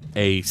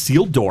a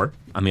sealed door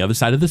on the other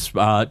side of this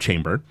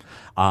chamber.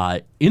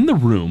 In the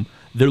room,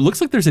 there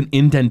looks like there's an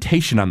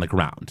indentation on the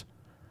ground,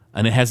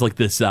 and it has like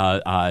this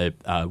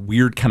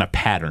weird kind of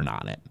pattern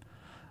on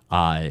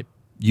it.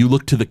 You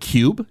look to the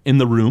cube in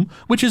the room,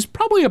 which is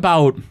probably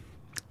about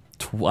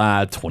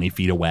 20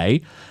 feet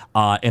away,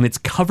 and it's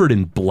covered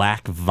in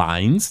black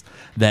vines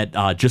that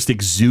just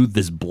exude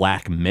this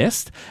black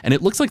mist. And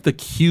it looks like the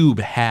cube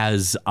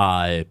has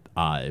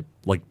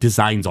like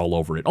designs all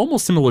over it,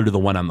 almost similar to the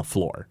one on the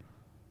floor.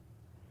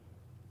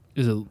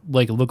 Is it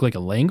like look like a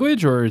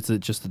language, or is it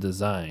just a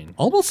design?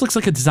 Almost looks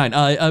like a design.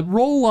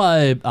 Roll,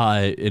 I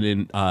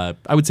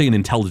would say, an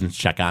intelligence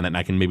check on it, and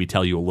I can maybe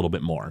tell you a little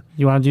bit more.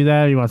 You want to do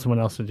that, or you want someone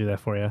else to do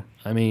that for you?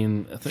 I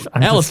mean, I think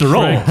Alistair,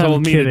 roll.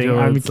 I'm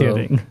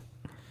kidding.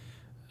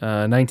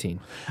 19.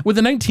 With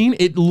a 19,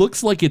 it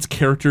looks like it's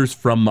characters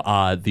from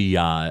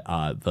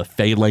the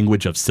Fey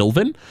language of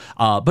Sylvan.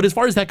 But as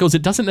far as that goes,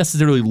 it doesn't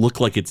necessarily look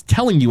like it's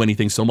telling you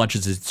anything so much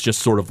as it's just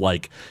sort of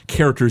like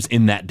characters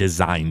in that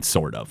design,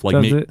 sort of.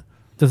 Like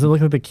Does it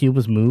look like the cube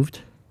was moved?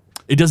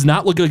 It does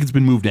not look like it's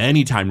been moved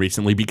any time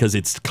recently because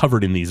it's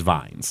covered in these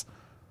vines.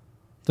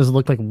 Does it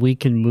look like we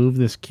can move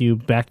this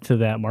cube back to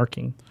that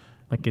marking?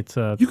 Like it's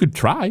a You could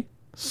try.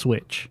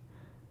 switch.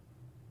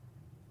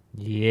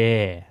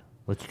 Yeah.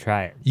 Let's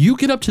try it. You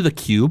get up to the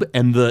cube,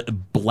 and the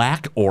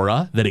black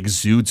aura that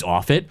exudes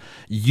off it,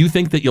 you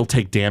think that you'll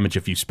take damage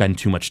if you spend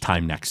too much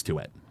time next to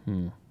it.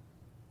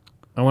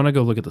 I want to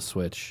go look at the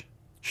switch.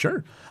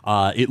 Sure.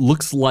 It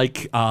looks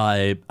like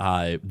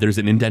there's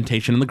an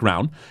indentation in the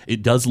ground.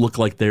 It does look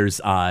like there's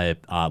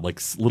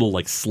little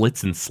like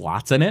slits and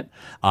slots in it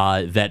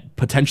that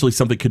potentially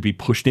something could be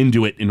pushed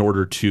into it in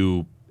order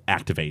to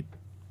activate.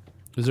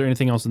 Is there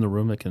anything else in the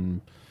room that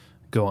can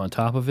go on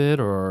top of it,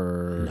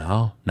 or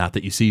No, not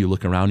that you see. You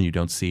look around and you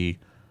don't see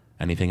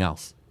anything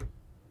else.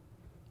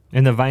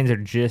 And the vines are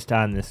just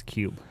on this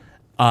cube.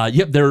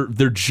 Yep, they're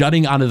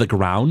jutting onto the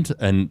ground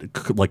and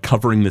like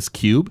covering this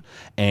cube,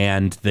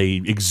 and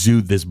they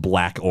exude this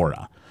black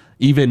aura.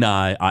 Even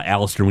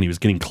Alistair, when he was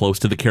getting close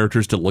to the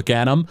characters to look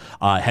at them,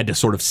 had to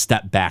sort of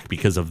step back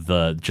because of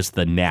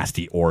the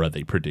nasty aura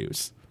they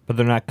produce. But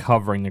they're not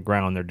covering the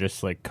ground. They're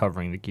just like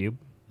covering the cube.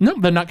 No,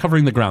 they're not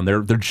covering the ground.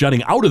 They're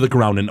jutting out of the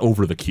ground and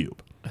over the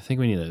cube. I think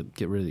we need to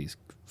get rid of these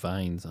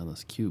vines on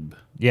this cube.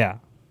 Yeah.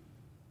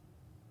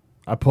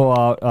 I pull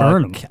out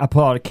Burn 'em. I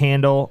pull out a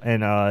candle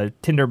and a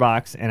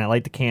tinderbox, and I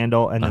light the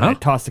candle, and then I Uh-huh.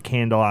 toss the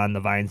candle on the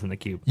vines in the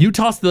cube. You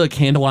toss the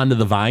candle onto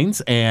the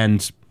vines,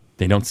 and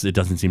it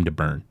doesn't seem to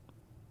burn.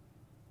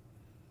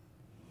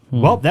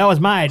 Well, that was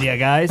my idea,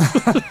 guys.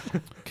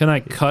 Can I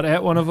cut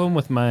at one of them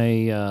with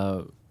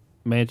my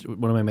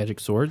one of my magic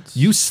swords?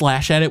 You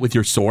slash at it with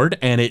your sword,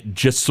 and it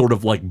just sort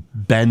of like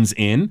bends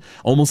in,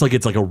 almost like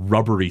it's like a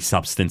rubbery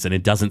substance, and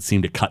it doesn't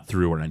seem to cut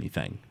through or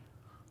anything.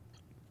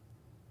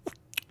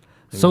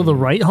 So the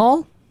right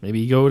hall? Maybe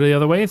you go the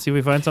other way and see if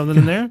we find something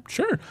in there.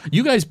 Sure.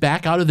 You guys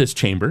back out of this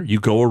chamber. You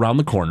go around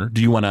the corner.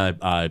 Do you want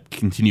to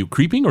continue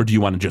creeping, or do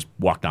you want to just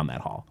walk down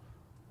that hall?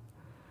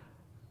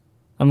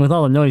 I mean, with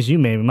all the noise you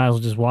made, we might as well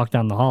just walk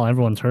down the hall.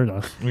 Everyone's heard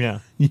us. Yeah.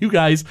 You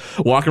guys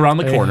walk around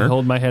the corner.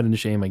 Hold my head in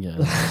shame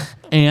again.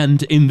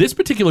 And in this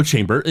particular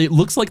chamber, it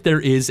looks like there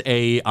is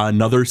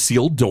another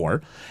sealed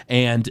door.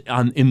 And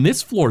in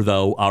this floor,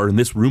 though, or in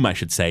this room, I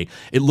should say,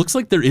 it looks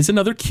like there is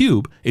another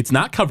cube. It's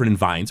not covered in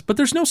vines, but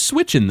there's no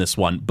switch in this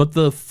one. But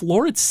the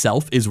floor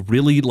itself is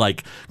really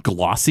like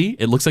glossy.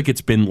 It looks like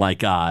it's been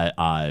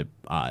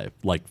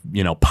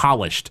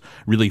polished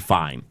really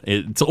fine.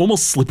 It's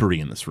almost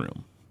slippery in this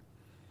room.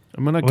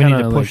 I'm gonna We need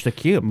kind to of push the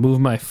cube. move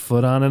my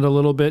foot on it a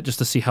little bit just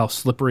to see how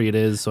slippery it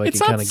is, so I can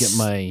kind of get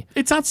my.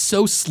 It's not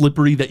so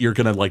slippery that you're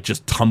gonna like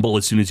just tumble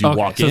as soon as you Okay,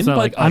 walk so in. it's not But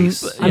like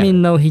ice. I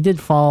mean, though, he did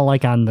fall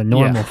like on the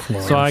normal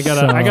floor. So I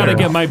gotta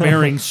get my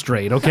bearings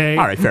straight. Okay.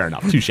 all right, fair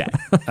enough. Touche.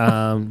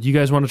 You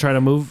guys want to try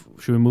to move?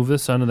 Should we move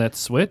this onto that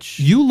switch?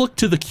 You look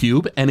to the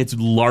cube, and it's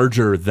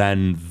larger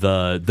than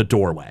the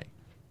doorway.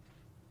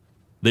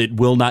 It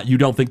will not. You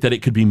don't think that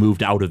it could be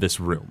moved out of this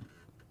room.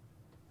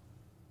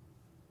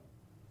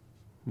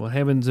 What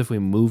happens if we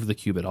move the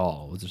cube at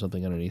all? Is there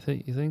something underneath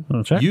it, you think?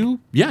 Check.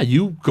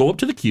 You go up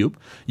to the cube,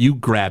 you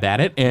grab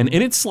at it, and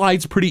it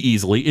slides pretty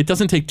easily. It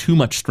doesn't take too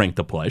much strength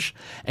to push,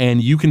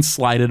 and you can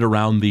slide it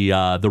around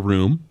the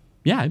room.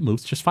 Yeah, it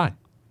moves just fine.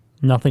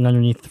 Nothing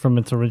underneath from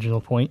its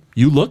original point.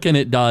 You look, and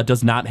it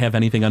does not have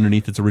anything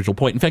underneath its original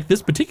point. In fact,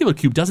 this particular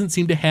cube doesn't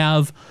seem to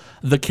have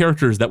the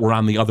characters that were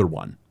on the other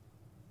one.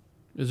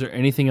 Is there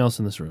anything else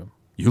in this room?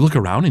 You look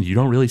around, and you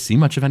don't really see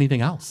much of anything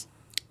else.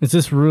 Is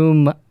this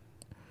room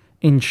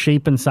in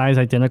shape and size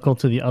identical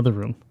to the other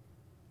room?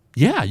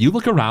 Yeah, you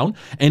look around,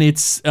 and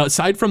it's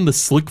aside from the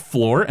slick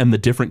floor and the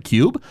different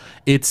cube,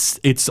 it's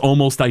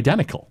almost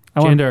identical.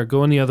 Jandar,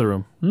 go in the other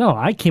room. No,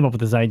 I came up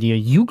with this idea.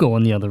 You go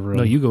in the other room.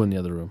 No, you go in the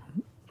other room.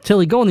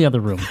 Tilly, go in the other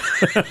room.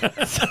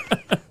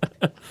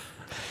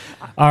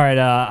 All right.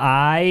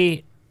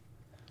 I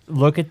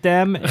look at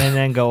them and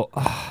then go,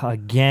 "Ugh,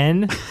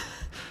 again.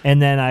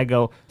 and then I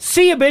go,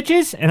 "See ya,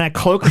 bitches!" And I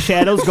cloak of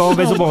shadows, go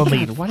invisible, and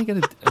leave. Why do you get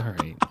it? All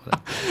right.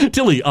 Whatever.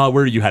 Tilly,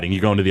 where are you heading? You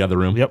going to the other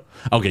room? Yep.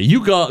 Okay,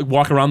 you go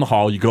walk around the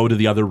hall. You go to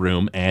the other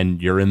room,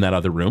 and you're in that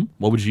other room.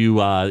 What would you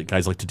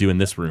guys like to do in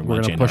this room?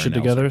 We're gonna push it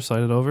together,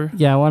 slide it over.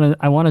 Yeah,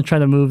 I want to try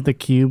to move the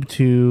cube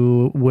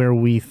to where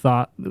we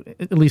thought,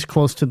 at least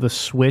close to the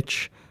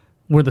switch,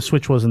 where the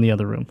switch was in the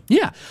other room.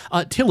 Yeah,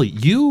 Tilly,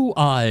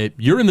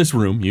 you're in this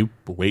room. You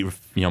wait,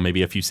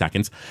 maybe a few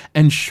seconds,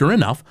 and sure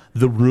enough,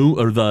 the room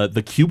or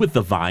the cube with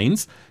the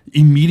vines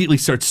immediately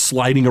starts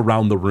sliding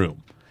around the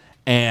room,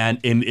 and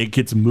it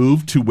gets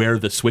moved to where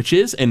the switch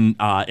is, and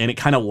it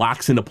kind of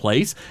locks into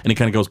place, and it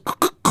kind of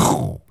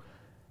goes,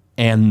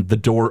 and the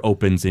door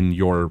opens in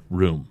your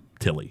room,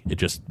 Tilly. It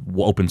just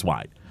opens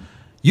wide.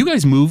 You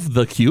guys move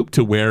the cube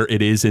to where it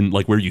is in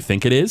like where you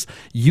think it is.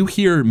 You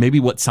hear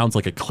maybe what sounds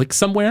like a click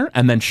somewhere,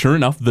 and then sure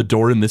enough, the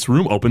door in this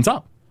room opens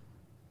up.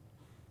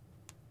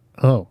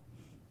 Oh,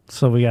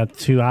 so we got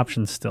two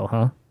options still,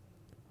 huh?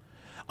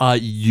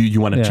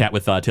 You want to chat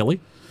with Tilly?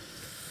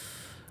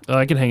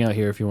 I can hang out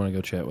here if you want to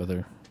go chat with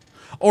her.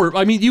 Or,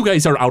 I mean, you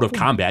guys are out of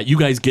combat. You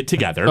guys get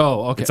together.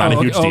 Oh, okay. It's not a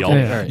huge deal.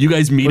 Okay, all right. You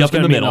guys meet We're up just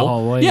in the gonna meet in the middle.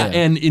 hallway, yeah, yeah.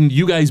 and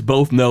you guys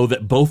both know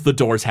that both the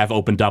doors have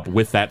opened up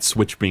with that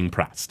switch being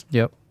pressed.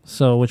 Yep.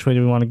 So which way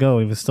do we want to go?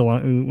 We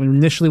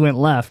initially went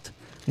left.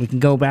 We can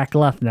go back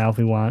left now if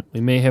we want.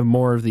 We may have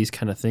more of these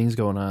kind of things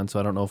going on, so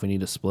I don't know if we need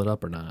to split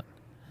up or not.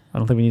 I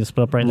don't think we need to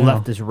split up right now.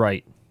 Left is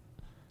right.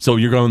 So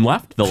you're going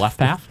left, the left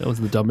path? That was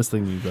the dumbest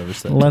thing you've ever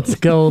said. Let's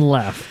go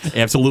left.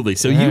 Absolutely.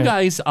 So you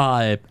guys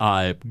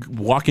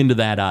walk into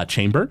that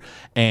chamber,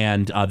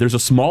 and there's a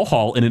small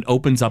hall, and it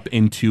opens up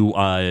into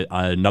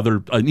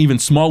an even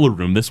smaller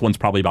room. This one's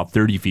probably about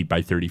 30 feet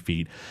by 30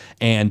 feet.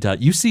 And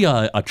you see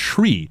a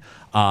tree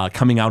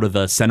coming out of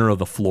the center of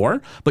the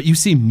floor, but you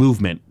see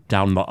movement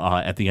down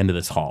at the end of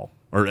this hall,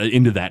 or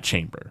into that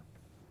chamber.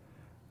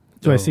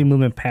 Do I see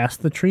movement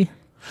past the tree?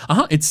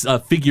 It's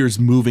figures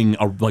moving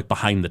like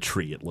behind the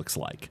tree, it looks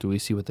like. Do we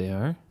see what they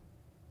are?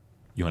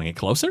 You want to get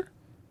closer?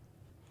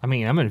 I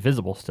mean, I'm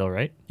invisible still,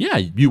 right? Yeah,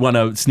 you want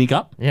to sneak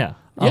up? Yeah.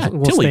 Yeah,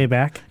 We'll Tilly. stay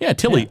back. Yeah,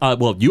 Tilly.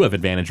 Well, you have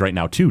advantage right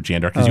now too,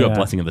 Jandar, because you have yeah.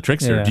 Blessing of the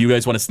Trickster. Yeah. Do you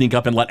guys want to sneak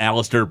up and let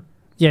Alistair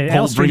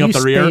Alistair, bring up you the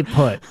stay rear?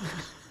 put.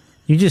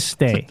 You just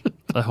stay.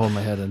 I hold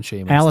my head in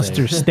shame. and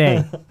Alistair,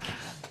 stay. stay.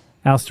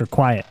 Alistair,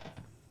 quiet.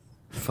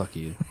 Fuck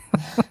you.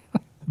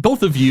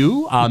 Both of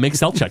you make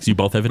stealth checks. You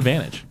both have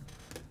advantage.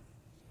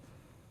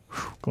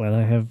 Glad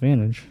I have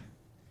advantage.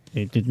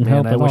 It didn't Man,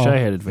 help I at wish all. I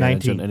had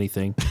advantage 19. on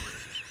anything.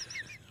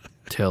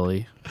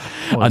 Tilly.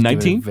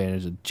 19?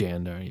 Advantage of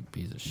Jandar, you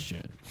piece of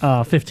shit.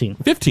 15.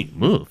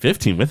 15. Ooh,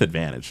 15 with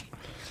advantage.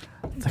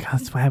 It's like,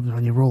 that's what happens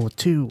when you roll a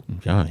 2.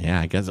 Oh,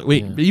 yeah, I guess.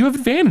 Wait, but you have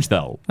advantage,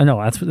 though. I know,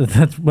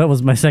 that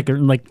was my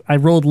second. Like, I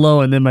rolled low,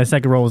 and then my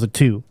second roll was a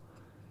 2.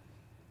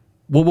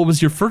 Well, what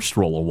was your first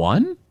roll? A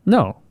 1?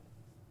 No,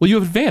 Well, you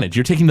have advantage.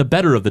 You're taking the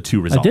better of the two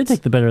results. I did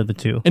take the better of the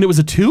 2. And it was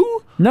a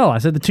 2? No, I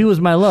said the 2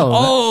 was my low.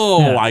 Oh,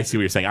 Yeah. I see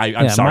what you're saying. I'm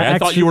Yeah, sorry. my I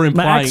thought you were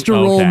implying. My extra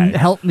roll okay.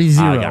 helped me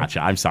 0. I gotcha.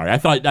 I'm sorry. I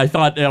thought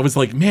I was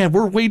like, man,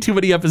 we're way too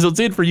many episodes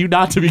in for you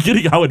not to be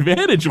getting how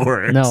advantage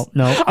works. No,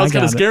 I was I kind of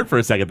got it. scared for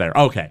a second there.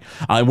 Okay.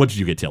 What did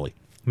you get, Tilly?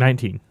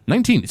 19.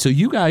 19. So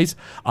you guys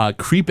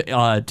creep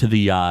to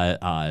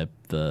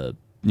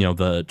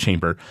the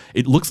chamber.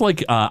 It looks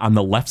like on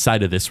the left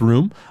side of this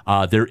room,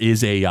 there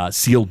is a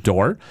sealed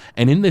door.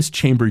 And in this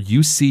chamber,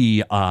 you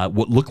see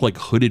what look like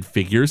hooded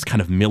figures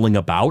kind of milling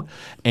about.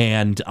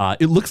 And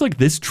it looks like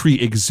this tree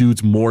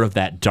exudes more of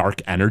that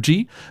dark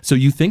energy. So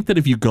you think that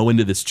if you go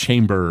into this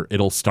chamber,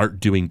 it'll start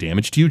doing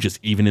damage to you, just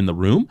even in the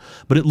room.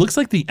 But it looks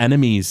like the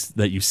enemies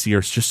that you see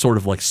are just sort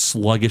of like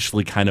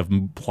sluggishly kind of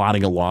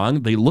plodding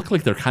along. They look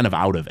like they're kind of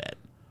out of it.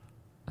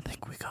 I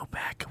think we go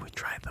back and we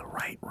try the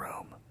right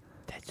room.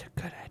 That's a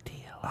good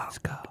idea. Let's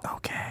go.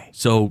 Okay.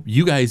 So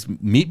you guys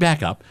meet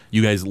back up.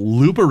 You guys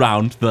loop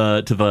around to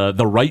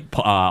the right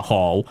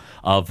hall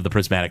of the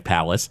Prismatic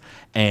Palace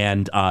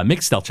and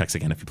make stealth checks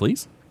again, if you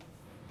please.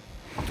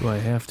 Do I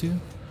have to?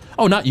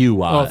 Oh, not you,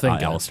 Thank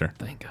God. Alistair.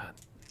 Thank God.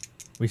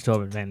 We still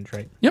have advantage,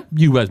 right? Yep,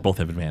 you guys both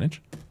have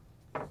advantage.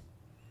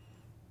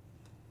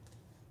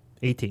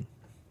 18.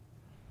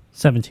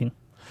 17.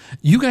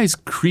 You guys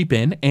creep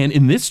in, and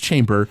in this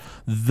chamber,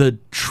 the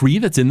tree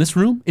that's in this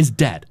room is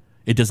dead.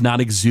 It does not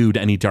exude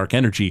any dark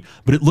energy,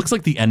 but it looks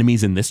like the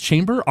enemies in this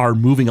chamber are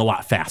moving a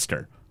lot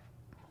faster.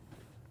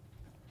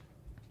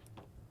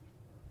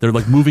 They're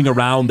like moving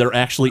around. They're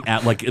actually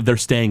they're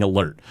staying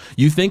alert.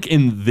 You think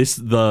in this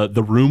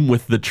the room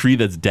with the tree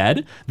that's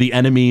dead, the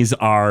enemies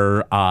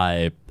are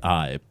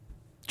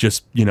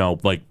just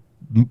like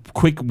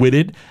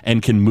quick-witted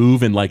and can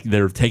move and like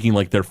they're taking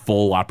like their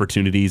full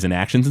opportunities and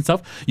actions and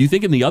stuff. You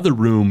think in the other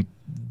room,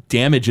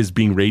 damage is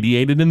being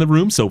radiated in the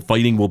room, so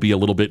fighting will be a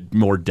little bit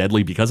more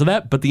deadly because of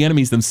that. But the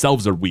enemies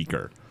themselves are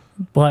weaker.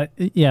 But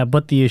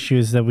the issue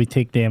is that we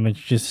take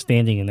damage just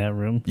standing in that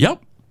room.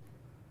 Yep.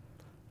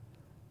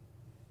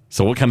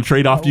 So what kind of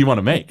trade-off do you want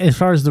to make? As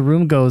far as the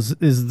room goes,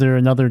 is there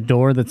another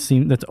door that's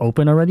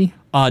open already?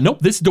 Nope.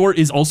 This door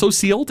is also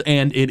sealed,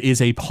 and it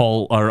is a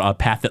hall or a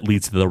path that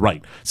leads to the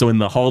right. So in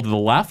the hall to the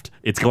left,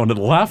 it's going to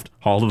the left.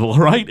 Hall to the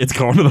right, it's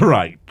going to the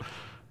right.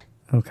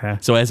 Okay.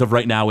 So as of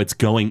right now, it's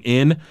going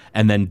in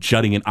and then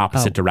jutting in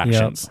opposite Oh,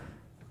 directions.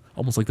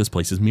 Almost like this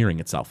place is mirroring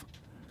itself.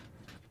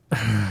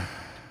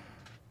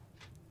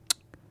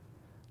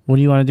 What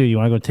do you want to do? You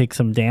want to go take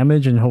some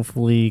damage and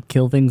hopefully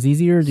kill things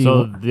easier?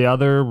 So the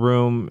other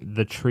room,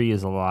 the tree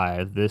is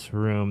alive. This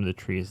room, the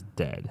tree is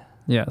dead.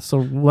 Yeah, so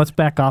let's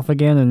back off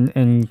again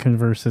and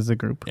converse as a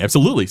group.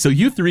 Absolutely. So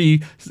you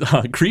three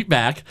creep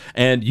back,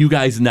 and you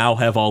guys now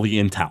have all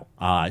the intel.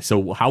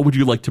 So how would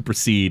you like to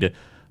proceed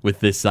with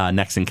this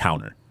next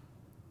encounter?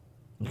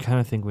 I kind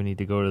of think we need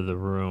to go to the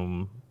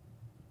room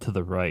to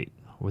the right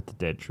with the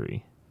dead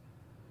tree.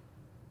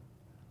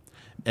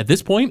 At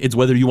this point, it's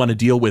whether you want to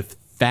deal with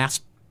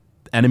fast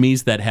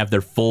enemies that have their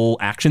full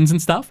actions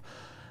and stuff,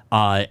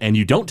 and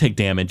you don't take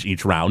damage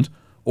each round,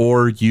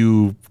 or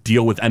you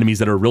deal with enemies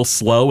that are real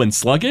slow and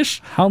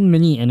sluggish. How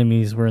many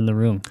enemies were in the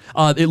room?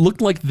 It looked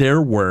like there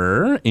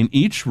were, in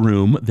each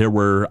room, there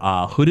were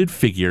hooded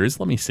figures.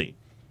 Let me see.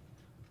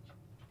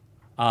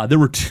 There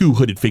were 2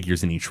 hooded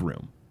figures in each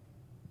room.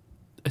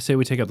 I say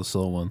we take out the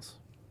slow ones.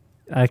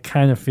 I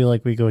kind of feel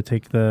like we go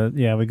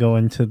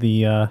into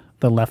the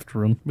left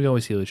room. We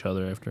always heal each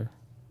other after.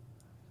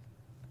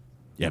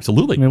 Yeah,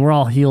 absolutely. I mean, we're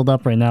all healed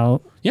up right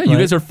now. Yeah, you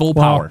guys are full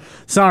power.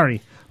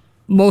 Sorry.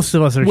 Most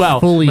of us are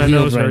fully My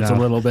healed nose right hurts now.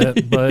 a little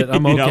bit, but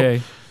I'm You know?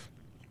 okay.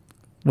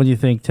 What do you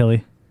think,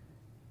 Tilly?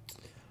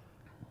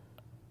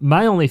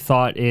 My only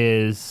thought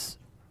is,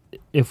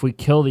 if we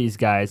kill these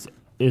guys,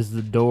 is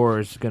the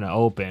doors going to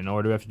open,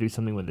 or do we have to do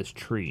something with this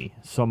tree?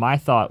 So my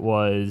thought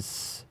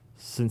was,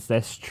 since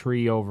this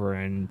tree over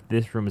in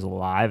this room is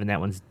alive and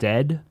that one's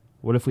dead,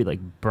 what if we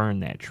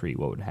burn that tree?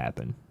 What would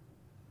happen?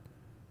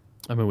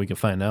 I mean, we can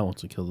find out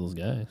once we kill those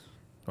guys,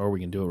 or we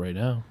can do it right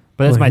now.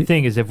 But that's Well, my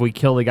thing, is if we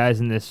kill the guys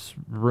in this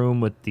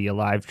room with the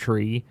alive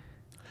tree,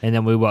 and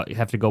then we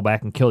have to go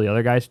back and kill the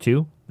other guys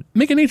too?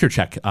 Make a nature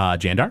check,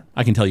 Jandar.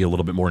 I can tell you a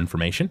little bit more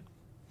information.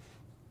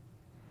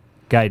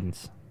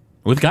 Guidance.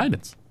 With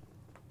guidance.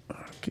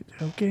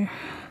 Okay.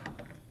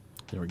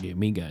 Never gave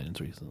me guidance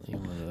recently.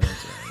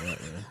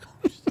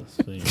 That's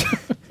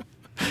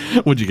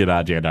What'd you get,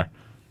 Jandar?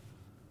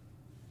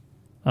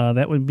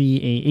 That would be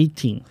a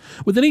 18.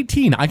 With an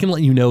 18, I can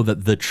let you know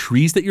that the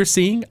trees that you're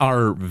seeing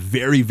are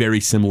very, very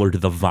similar to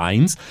the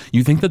vines.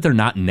 You think that they're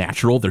not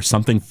natural. There's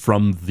something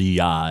from the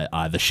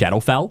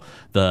Shadowfell,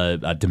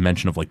 the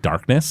dimension of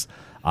darkness,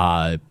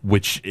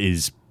 which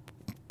is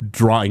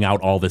drawing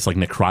out all this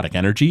necrotic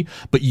energy.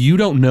 But you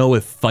don't know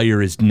if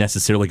fire is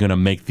necessarily going to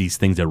make these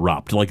things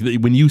erupt.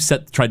 When you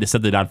tried to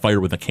set it on fire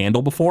with a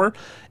candle before,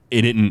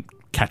 it didn't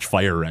catch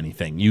fire or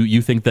anything.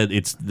 You think that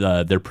it's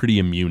they're pretty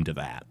immune to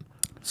that.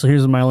 So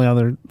here's my only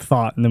other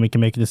thought, and then we can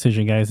make a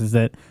decision, guys, is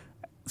that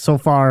so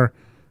far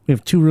we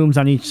have 2 rooms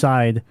on each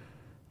side.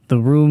 The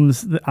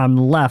rooms on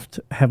the left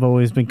have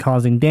always been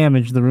causing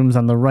damage. The rooms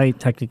on the right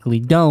technically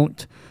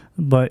don't.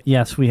 But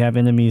yes, we have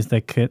enemies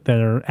that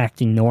are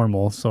acting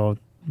normal, so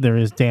there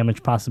is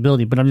damage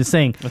possibility. But I'm just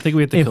saying, I think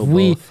we have to kill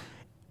both.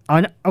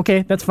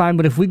 Okay, that's fine.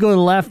 But if we go to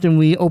the left and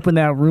we open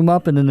that room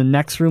up, and then the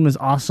next room is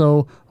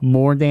also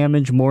more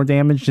damage,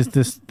 just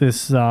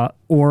this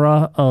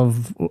aura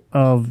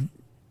of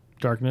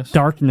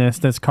darkness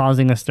that's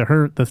causing us to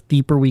hurt, the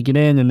deeper we get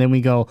in, and then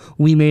we go,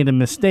 we made a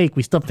mistake,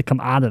 we still have to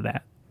come out of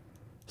that.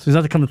 So we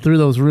have to come through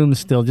those rooms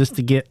still just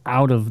to get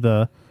out of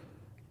the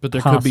But there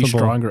could be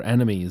possible. stronger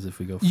enemies if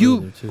we go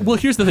further, too. Well,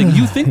 here's the thing.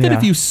 You think that Yeah.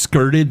 if you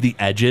skirted the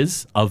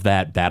edges of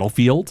that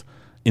battlefield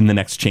in the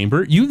next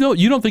chamber, you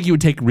don't think you would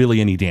take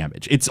really any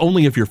damage. It's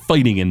only if you're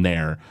fighting in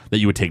there that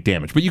you would take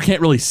damage. But you can't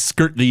really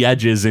skirt the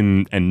edges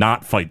and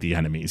not fight the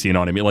enemies. You know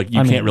what I mean?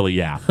 Can't really,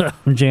 yeah.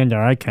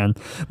 Jandar, I can.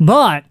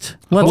 But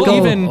let's Well, go.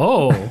 even-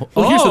 Oh.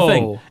 Well, here's the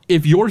thing.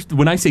 If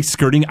when I say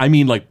skirting, I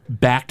mean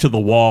back to the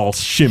wall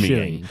shimmying.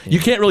 Shimmying, yeah. You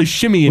can't really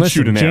shimmy and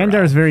shoot Listen, an arrow.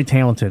 Jandar is very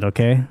talented,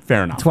 okay?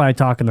 Fair enough. That's why I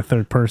talk in the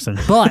third person.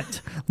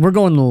 But we're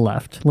going to the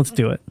left. Let's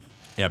do it.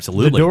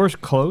 Absolutely. The door's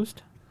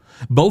closed?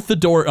 Both the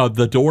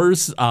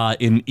doors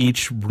in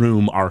each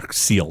room are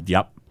sealed.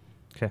 Yep.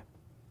 Okay.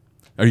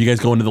 Are you guys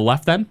going to the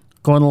left then?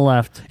 Going to the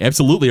left.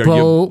 Absolutely. Are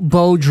you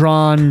Bow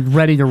drawn,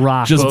 ready to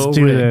rock. just Let's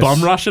do this.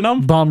 bum rushing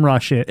them? Bum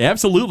rush it.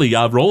 Absolutely.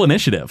 Roll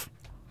initiative.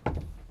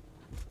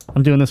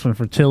 I'm doing this one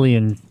for Tilly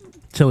and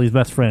Tilly's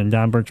best friend,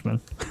 Don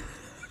Birchman.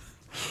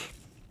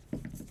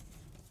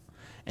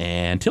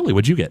 And Tilly,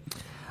 what'd you get?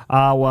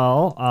 I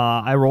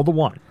rolled a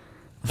 1.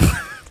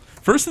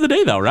 First of the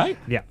day, though, right?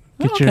 Yeah.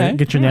 Get Okay. your All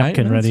right.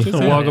 napkin That's ready. good.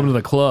 Welcome to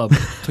the club.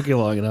 Took you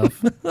long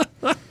enough.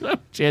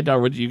 Jandar,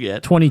 what'd you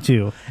get?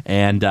 22.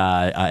 And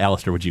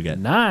Alistair, what'd you get?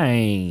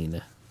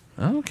 9.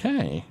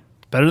 Okay.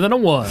 Better than a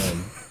 1.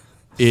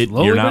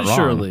 Slowly You're not but wrong.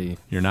 surely.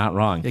 You're not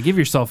wrong. Yeah, give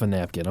yourself a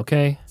napkin,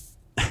 okay?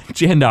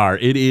 Jandar,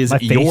 it is My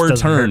face your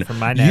doesn't turn. hurt from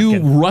my You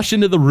napkin. rush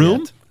into the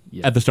room.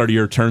 Yet. At the start of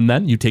your turn,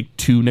 then, you take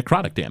 2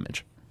 necrotic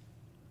damage.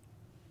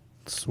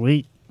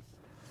 Sweet.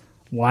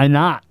 Why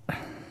not?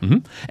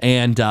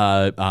 And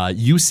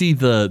you see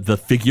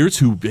the figures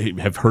who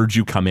have heard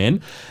you come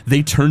in.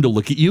 They turn to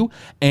look at you,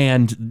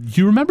 and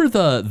you remember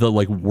the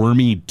like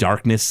wormy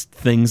darkness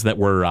things that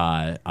were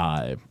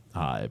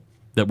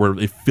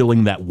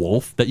filling that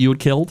wolf that you had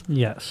killed.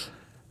 Yes.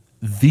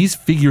 These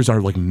figures are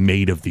like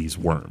made of these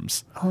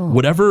worms.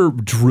 Whatever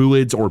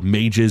druids or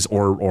mages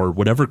or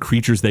whatever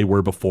creatures they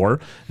were before,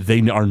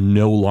 they are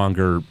no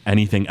longer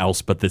anything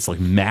else but this like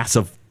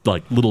massive,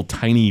 like little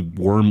tiny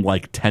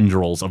worm-like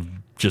tendrils of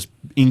just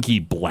inky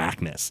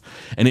blackness.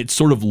 And it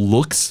sort of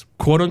looks,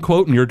 quote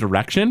unquote, in your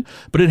direction,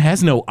 but it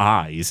has no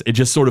eyes. It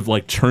just sort of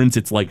like turns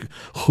its like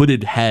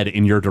hooded head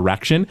in your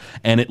direction,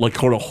 and it like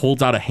sort of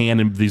holds out a hand,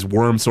 and these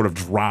worms sort of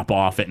drop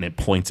off it, and it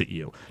points at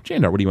you.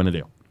 Jandar, what do you want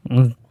to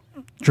do?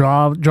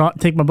 Draw,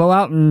 take my bow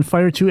out and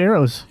fire 2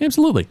 arrows.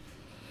 Absolutely.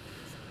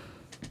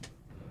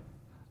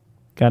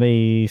 Got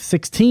a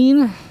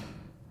 16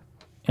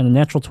 and a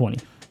natural 20.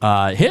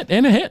 Hit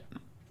and a hit.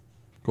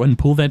 Go ahead and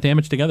pull that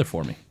damage together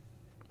for me.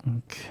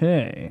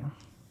 Okay.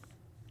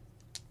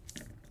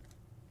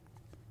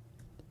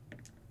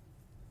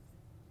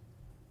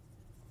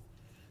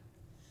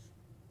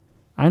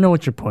 I know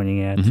what you're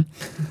pointing at.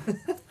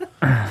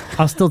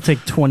 I'll still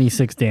take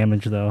 26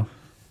 damage, though.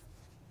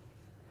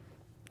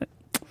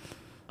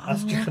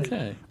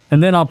 Okay.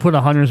 And then I'll put a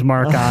hunter's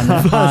mark on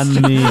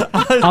the.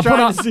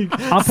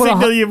 I'll put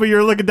Signal you, but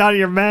you're looking down at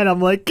your man.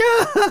 I'm like,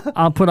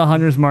 I'll put a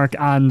hunter's mark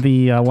on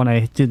the one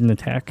I didn't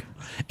attack.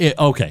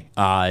 Okay.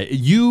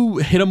 You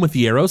hit them with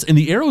the arrows, and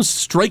the arrows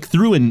strike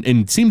through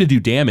and seem to do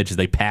damage as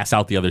they pass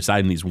out the other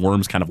side, and these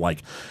worms kind of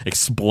like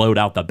explode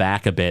out the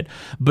back a bit.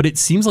 But it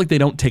seems like they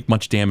don't take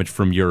much damage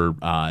from your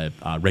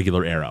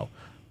regular arrow.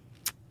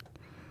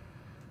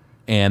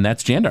 And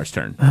that's Jandar's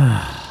turn.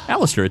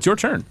 Alistair, it's your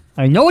turn.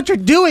 I know what you're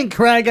doing,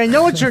 Craig. I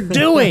know what you're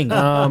doing.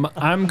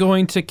 I'm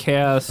going to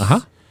cast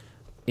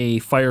a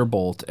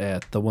firebolt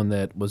at the one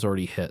that was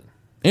already hit.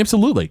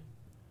 Absolutely.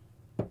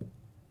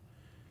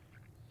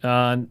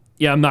 Yeah,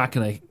 I'm not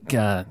gonna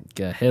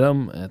hit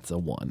him. That's a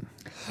 1.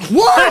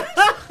 What?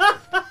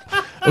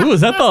 Ooh,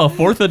 is that the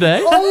 4th a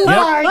day? Oh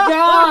my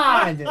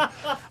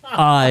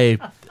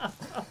God!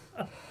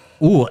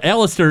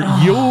 Alistair,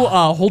 you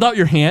hold out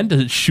your hand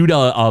to shoot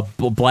a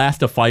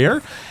blast of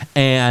fire,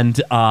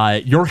 and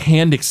your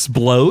hand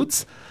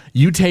explodes.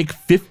 You take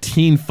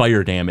 15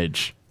 fire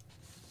damage.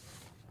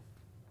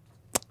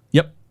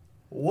 Yep.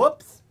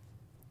 whoops.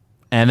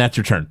 And that's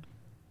your turn.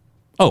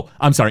 Oh,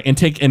 I'm sorry. And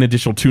take an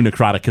additional 2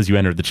 necrotic because you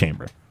entered the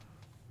chamber.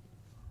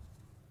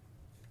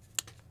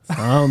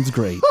 Sounds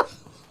great.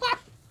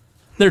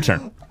 Their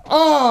turn.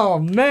 Oh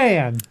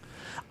man!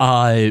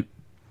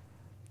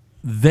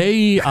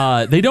 They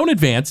don't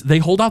advance. They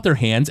hold out their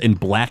hands, and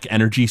black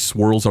energy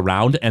swirls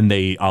around, and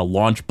they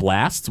launch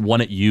blasts.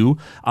 One at you,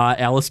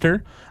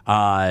 Alistair.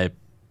 I'm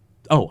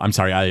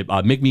sorry.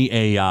 Make me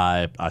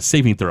a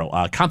saving throw,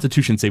 a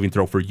Constitution saving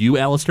throw for you,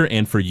 Alistair,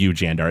 and for you,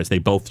 Jandar, as they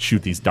both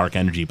shoot these dark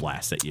energy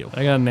blasts at you.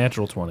 I got a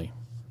natural 20.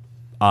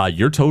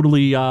 You're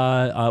totally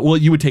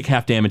you would take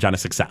half damage on a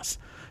success,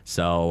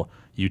 so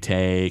you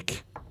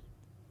take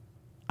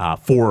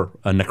 4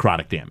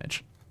 necrotic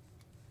damage.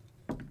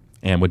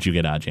 And what'd you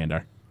get,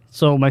 Jandar?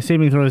 So my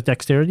saving throw is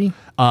dexterity?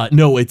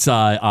 No, it's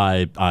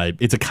a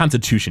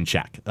Constitution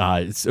check,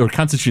 or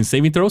Constitution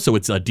saving throw. So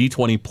it's a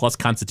D20 plus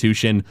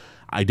Constitution.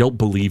 I don't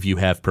believe you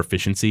have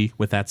proficiency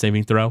with that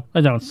saving throw.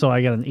 I don't, so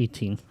I got an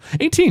 18.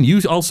 18. You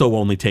also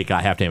only take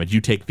half damage.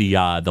 You take the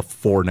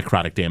 4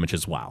 necrotic damage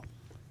as well.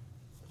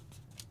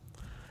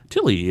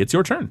 Tilly, it's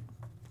your turn.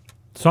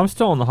 So I'm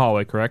still in the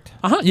hallway, correct?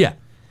 Yeah.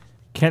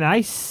 Can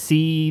I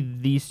see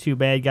these 2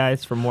 bad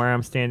guys from where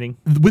I'm standing?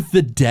 With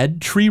the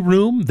dead tree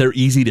room, they're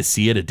easy to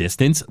see at a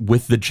distance.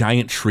 With the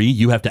giant tree,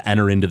 you have to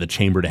enter into the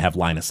chamber to have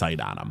line of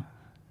sight on them.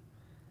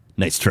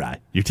 Nice try.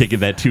 You're taking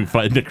that 2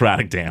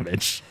 necrotic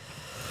damage.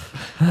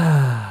 Do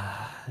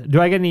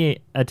I get any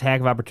attack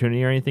of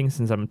opportunity or anything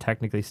since I'm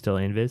technically still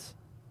invis?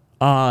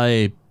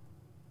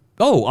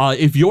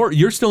 If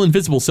you're still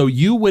invisible, so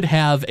you would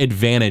have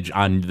advantage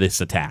on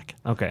this attack.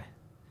 Okay.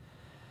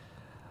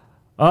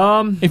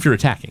 If you're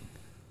attacking.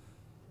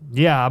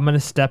 Yeah, I'm going to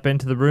step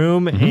into the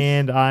room,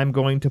 and I'm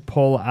going to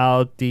pull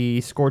out the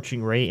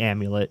Scorching Ray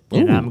amulet,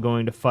 and I'm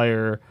going to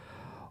fire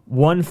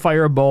 1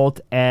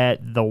 firebolt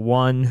at the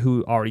one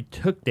who already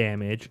took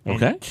damage,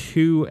 and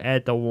 2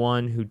 at the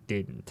one who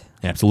didn't.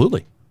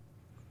 Absolutely.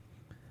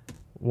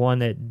 One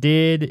that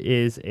did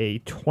is a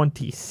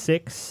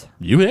 26.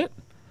 You hit.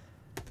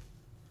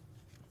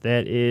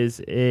 That is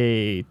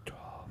a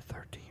 12,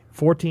 13,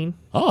 14.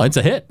 Oh, it's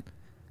a hit.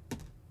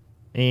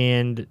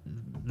 And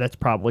that's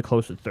probably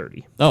close to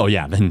 30. Oh,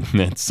 yeah, then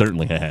that's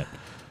certainly a hit.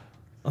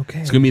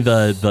 Okay. It's going to be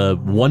the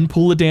 1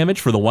 pool of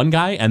damage for the one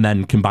guy, and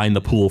then combine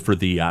the pool for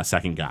the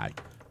second guy.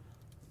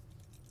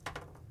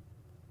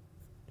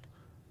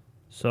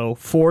 So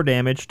 4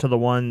 damage to the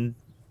one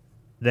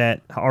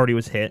that already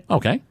was hit.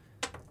 Okay.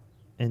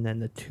 And then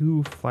the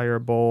 2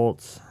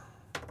 firebolts.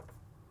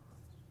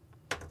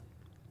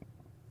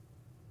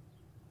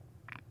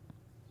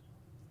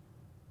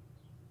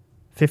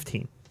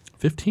 $15.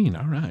 15,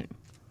 all right.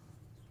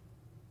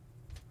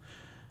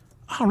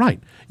 All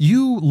right.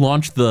 You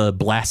launch the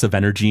blast of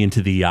energy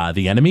into the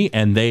enemy,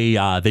 and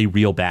they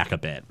reel back a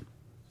bit.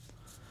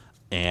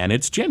 And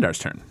it's Jandar's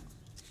turn.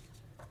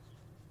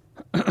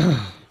 You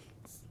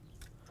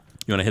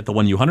want to hit the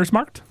one you hunters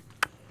marked?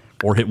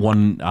 Or hit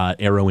one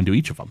arrow into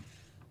each of them?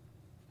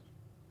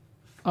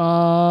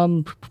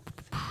 I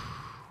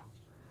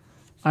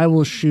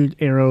will shoot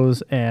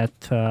arrows at,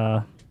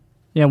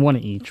 one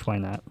at each. Why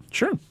not?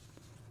 Sure.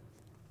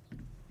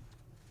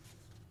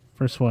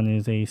 First one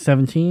is a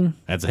 17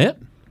 That's a hit.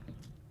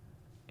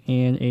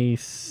 and a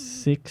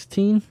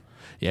 16.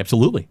 Yeah,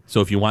 absolutely.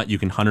 So if you want, you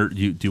can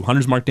do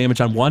Hunter's Mark damage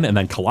on one and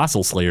then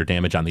Colossal Slayer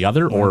damage on the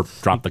other, or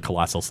drop the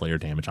Colossal Slayer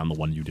damage on the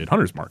one you did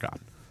Hunter's Mark on.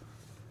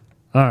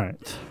 All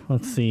right.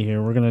 Let's see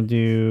here. We're going to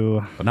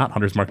do... But not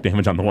Hunter's Mark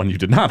damage on the one you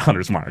did not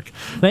Hunter's Mark.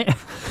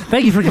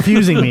 Thank you for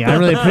confusing me. I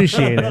really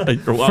appreciate it.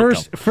 You're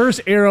welcome.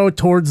 First arrow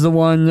towards the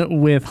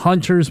one with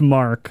Hunter's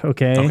Mark,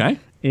 okay,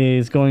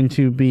 is going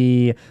to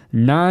be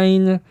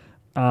 9,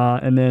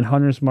 and then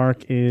Hunter's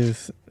Mark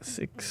is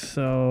 6.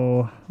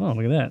 So,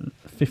 look at that.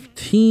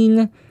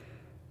 15.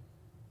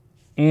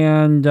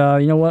 And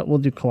you know what? We'll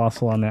do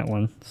Colossal on that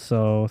one.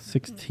 So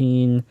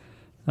 16,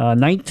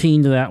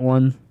 19 to that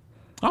one.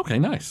 Okay,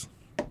 nice.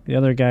 The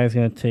other guy's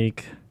going to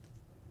take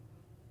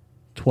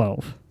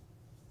 12.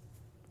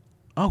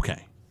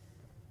 Okay.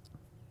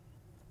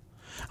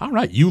 All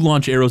right, you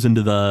launch arrows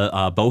into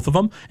the both of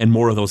them, and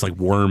more of those like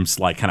worms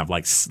kind of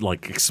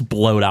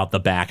explode out the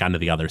back onto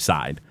the other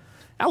side.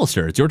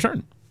 Alistair, it's your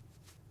turn.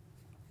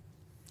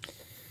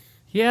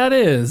 Yeah, it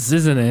is,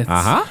 isn't it?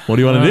 What do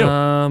you want to do?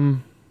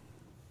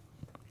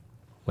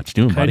 What you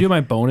doing, Can I buddy? do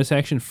my bonus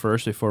action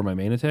first before my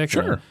main attack?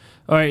 Sure.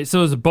 All right,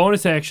 so as a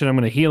bonus action, I'm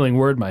going to healing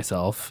word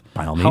myself.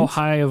 By all How means.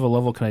 high of a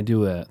level can I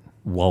do it?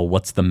 Well,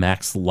 what's the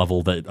max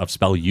level of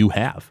spell you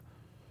have?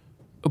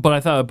 But I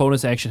thought a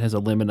bonus action has a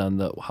limit on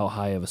how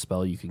high of a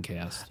spell you can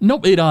cast.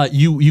 Nope.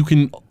 You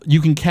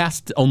can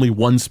cast only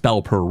one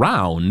spell per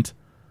round,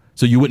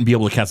 so you wouldn't be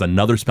able to cast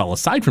another spell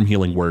aside from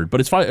Healing Word.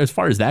 But as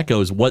far as that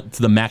goes, what's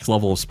the max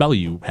level of spell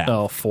you have?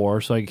 Oh,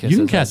 4. So I can cast You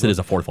can cast it as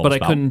a 4th level But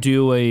spell. I couldn't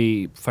do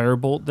a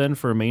firebolt then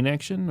for a main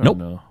action? Or Nope.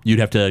 No? You'd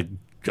have to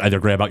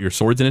either grab out your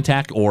swords and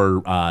attack,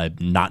 or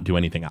not do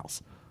anything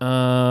else.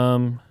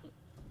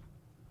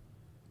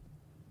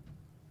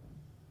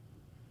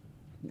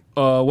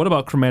 What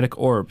about Chromatic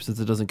Orb,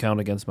 since it doesn't count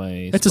against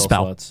my It's a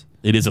spell. slots?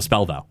 It is a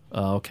spell, though.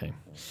 Oh, okay.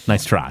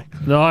 Nice try.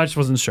 No, I just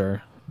wasn't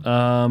sure.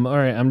 All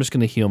right, I'm just going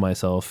to heal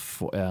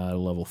myself at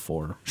level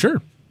 4.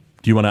 Sure.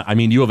 Do you want to? I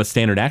mean, you have a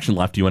standard action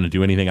left. Do you want to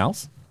do anything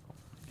else?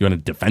 Do you want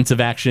a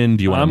defensive action?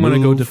 Do you want to I'm move?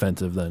 going to go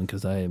defensive then,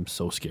 because I am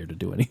so scared to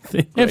do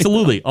anything.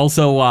 Absolutely.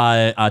 Also,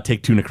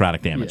 take 2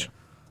 necrotic damage.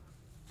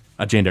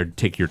 Jandar,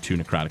 take your 2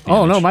 necrotic damage.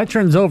 Oh, no, my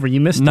turn's over.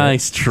 You missed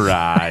Nice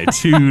try.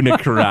 2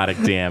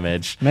 necrotic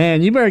damage. it.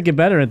 Man, you better get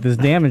better at this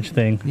damage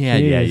thing.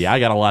 Yeah. I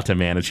got a lot to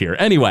manage here.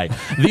 Anyway,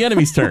 the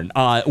enemy's turn.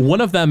 One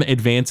of them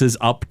advances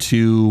up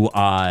to... Oh,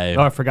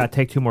 I forgot.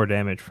 Take 2 more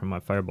damage from my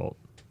firebolt.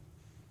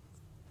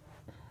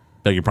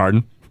 Beg your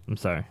pardon? I'm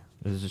sorry.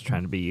 This is just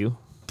trying to be you.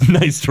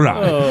 Nice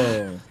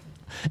try.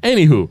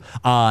 Anywho,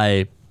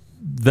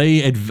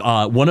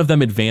 one of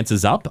them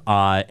advances up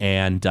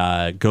and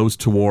goes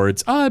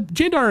towards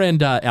Jandar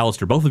and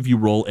Alistair. Both of you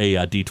roll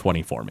a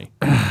d20 for me.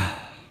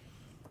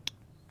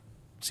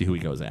 See who he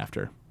goes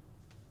after.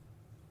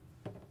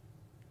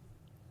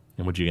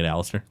 And what'd you get,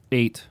 Alistair?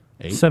 8.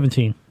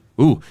 17.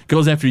 Ooh,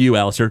 goes after you,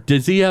 Alistair.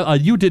 Does he?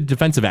 You did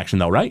defensive action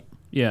though, right?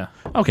 Yeah.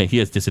 Okay, he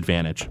has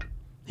disadvantage.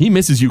 He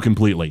misses you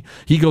completely.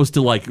 He goes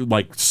to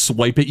like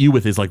swipe at you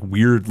with his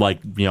weird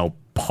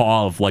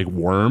paw of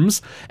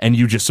worms, and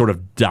you just sort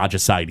of dodge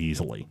aside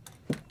easily.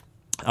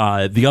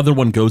 The other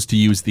one goes to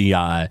use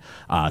the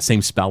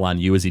same spell on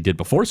you as he did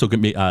before. So go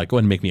ahead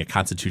and make me a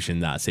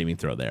Constitution saving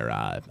throw there,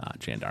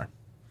 Jandar.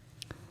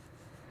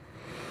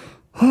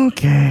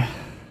 Okay.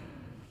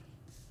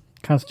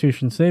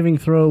 Constitution saving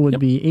throw would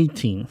be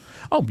 18.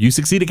 Oh, you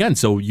succeed again,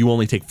 so you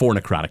only take 4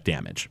 necrotic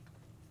damage.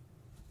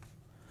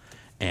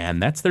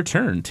 And that's their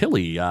turn.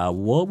 Tilly,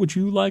 what would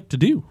you like to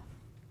do?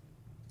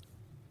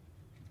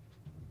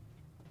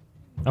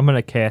 I'm going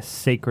to cast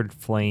Sacred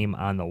Flame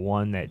on the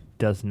one that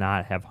does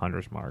not have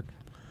Hunter's Mark.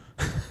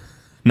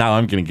 Now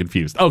I'm getting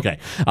confused. Okay.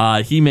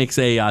 He makes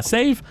a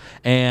save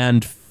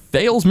and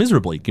fails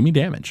miserably. Give me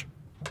damage.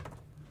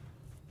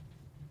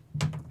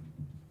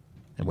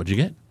 And what'd you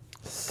get?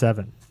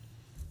 7.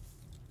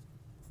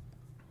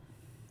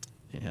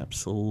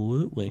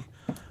 Absolutely.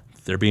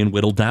 They're being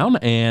whittled down,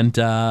 and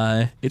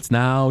it's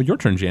now your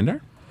turn,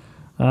 Jandar.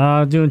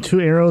 Doing 2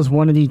 arrows,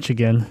 1 at each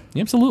again.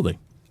 Absolutely.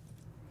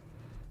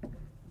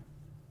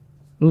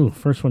 Ooh,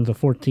 first one's a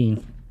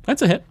 14.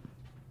 That's a hit.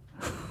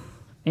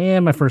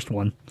 And my first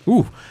one.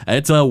 Ooh,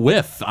 it's a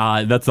whiff.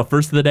 That's the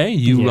first of the day.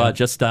 You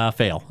just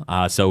fail.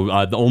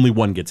 So the only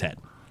one gets hit.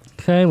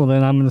 Okay, well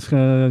then I'm just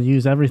going to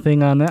use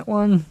everything on that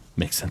one.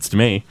 Makes sense to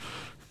me.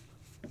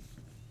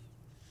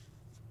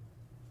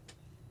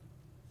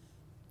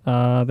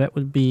 That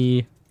would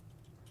be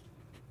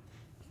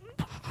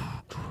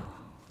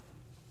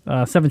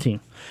 17.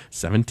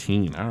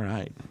 17. All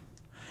right.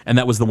 And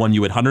that was the one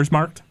you had Hunter's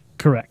marked?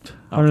 Correct.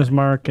 Hunter's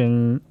Mark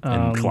and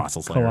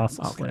Colossal Slayer.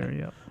 Colossal Okay. Slayer,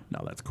 yep.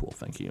 No, that's cool.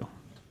 Thank you.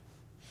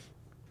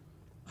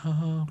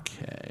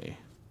 Okay.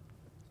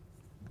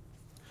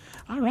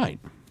 All right.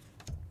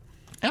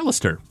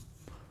 Alistair,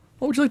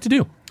 what would you like to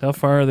do? How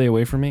far are they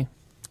away from me?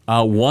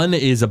 One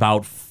is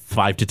about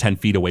 5 to 10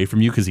 feet away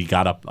from you because he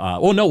got up.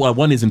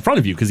 One is in front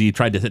of you because he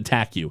tried to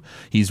attack you.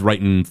 He's right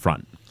in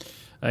front.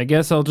 I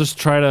guess I'll just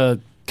try to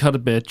cut a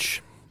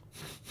bitch.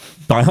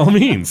 By all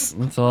means.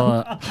 That's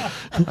all. I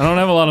don't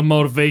have a lot of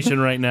motivation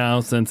right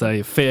now since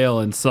I fail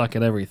and suck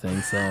at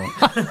everything. So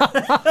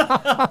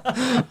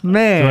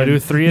Man, Do I do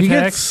 3 you get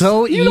attacks?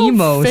 so You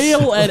emo. don't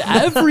fail at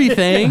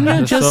everything.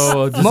 just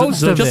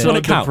most of just it. when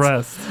it counts.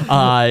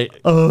 Depressed.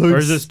 Or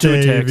is this 2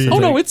 attacks? Oh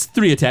no, it's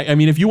 3 attack. I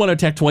mean, if you want to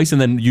attack twice and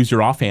then use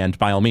your offhand,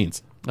 by all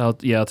means. I'll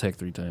take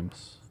 3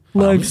 times.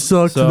 Life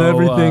sucks so, and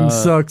everything uh,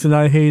 sucks and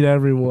I hate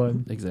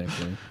everyone.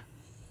 Exactly.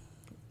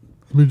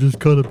 Let me just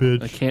cut a I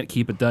bitch. can't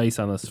keep a dice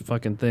on this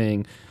fucking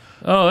thing.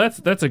 Oh,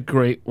 that's a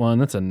great one.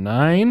 That's a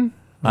 9.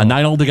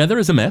 9 altogether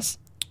is a miss.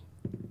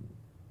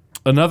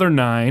 Another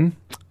 9.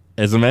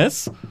 Is a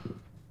miss.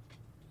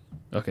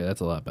 Okay, that's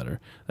a lot better.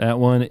 That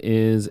one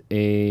is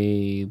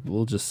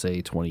we'll just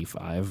say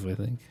 25, I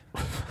think.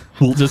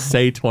 We'll just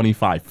say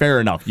 25. Fair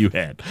enough. You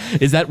hit.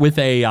 Is that with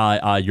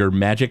your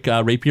magic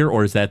rapier,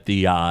 or is that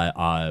the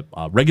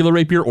regular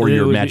rapier, or It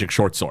your would magic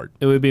short sword?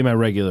 It would be my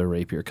regular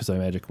rapier because my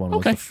magic one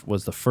Okay.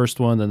 was the first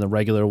one, then the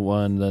regular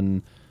one,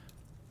 then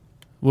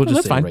we'll just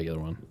that's say fine. regular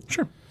one.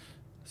 Sure.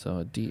 So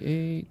a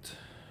D8.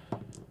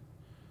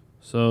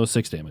 So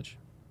 6 damage.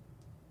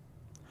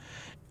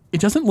 It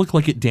doesn't look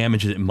like it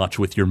damages it much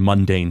with your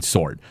mundane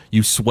sword.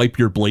 You swipe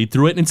your blade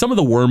through it, and some of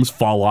the worms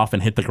fall off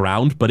and hit the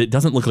ground, but it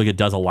doesn't look like it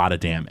does a lot of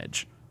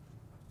damage.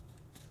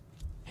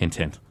 Hint,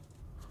 hint.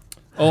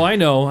 Oh, I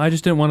know. I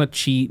just didn't want to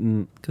cheat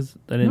because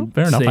I didn't.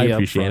 fair enough. say I up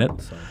appreciate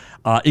front, it.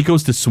 so. It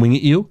goes to swing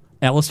at you,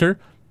 Alistair,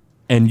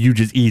 and you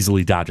just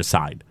easily dodge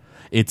aside.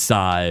 It's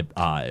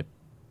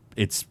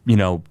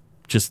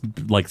just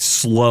like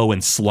slow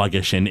and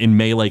sluggish, and in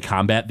melee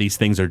combat, these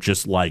things are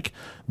just like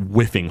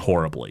whiffing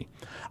horribly.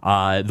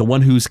 The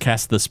one who's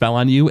cast the spell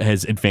on you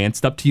has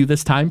advanced up to you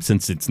this time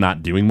since it's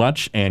not doing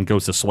much and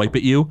goes to swipe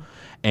at you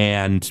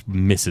and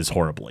misses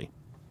horribly.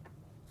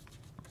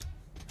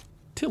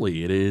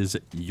 Tilly, it is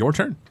your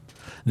turn.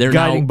 They're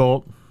Guiding now,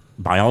 bolt.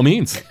 by all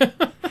means.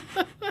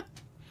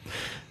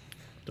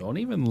 Don't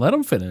even let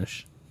them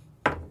finish.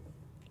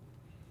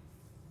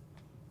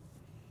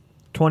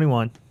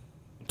 21.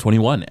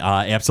 21.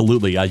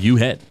 Absolutely. You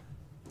hit.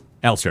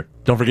 Alistair,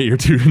 don't forget your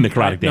 2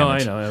 necrotic damage. No,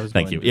 I know. I was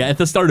Thank going you. to. Yeah, at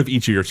the start of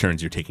each of your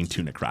turns, you're taking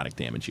 2 necrotic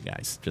damage, you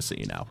guys, just so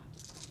you know.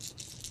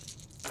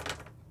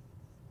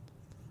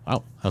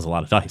 Wow, that was a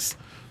lot of dice.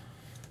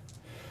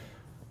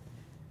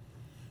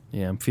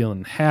 Yeah, I'm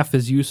feeling half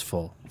as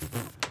useful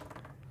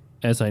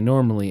as I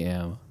normally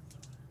am.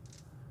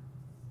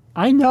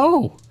 I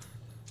know.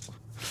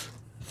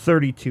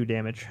 32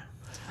 damage.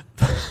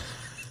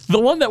 The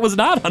one that was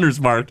not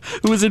Hunter's marked,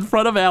 who was in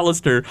front of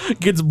Alistair,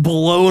 gets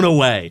blown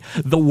away.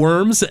 The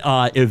worms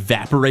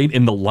evaporate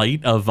in the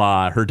light of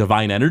her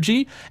divine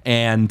energy,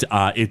 and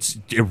it's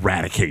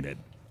eradicated.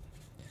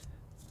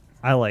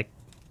 I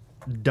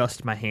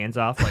dust my hands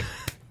off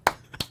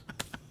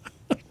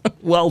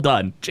Well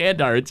done.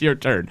 Chandar, it's your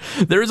turn.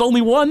 There is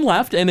only one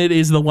left, and it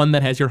is the one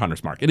that has your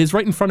Hunter's mark. It is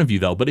right in front of you,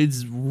 though, but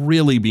it's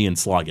really being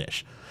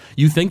sluggish.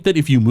 You think that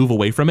if you move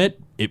away from it,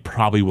 it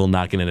probably will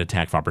not get an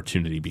attack of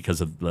opportunity because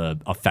of the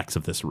effects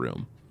of this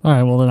room. All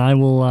right, well then I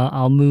will.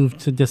 I'll move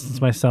to distance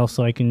myself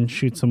so I can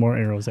shoot some more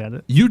arrows at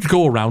it. You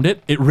go around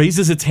it. It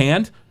raises its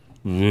hand,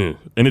 and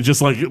it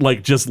just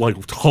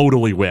like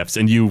totally whiffs.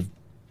 And you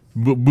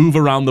move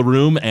around the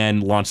room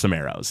and launch some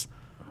arrows.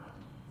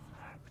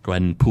 Go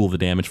ahead and pool the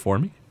damage for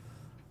me.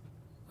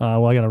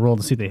 Well, I got to roll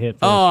to see the hit.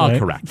 First, Oh, right?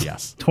 correct.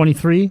 Yes,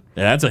 23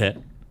 that's a hit.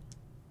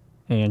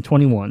 and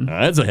 21.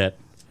 That's a hit.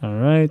 All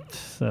right,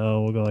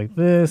 so we'll go like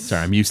this.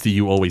 Sorry, I'm used to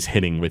you always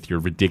hitting with your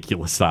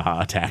ridiculous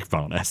attack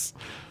bonus.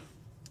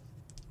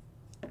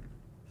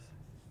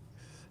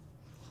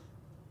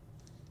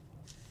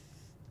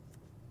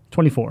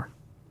 $24.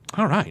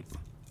 All right.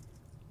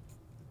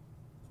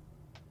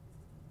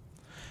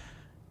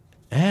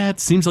 It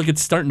seems like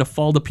it's starting to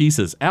fall to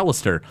pieces.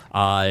 Alistair,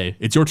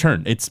 it's your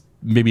turn. It's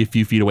maybe a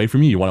few feet away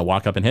from you. You want to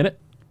walk up and hit it?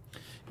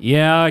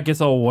 Yeah, I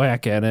guess I'll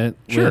whack at it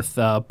Sure. with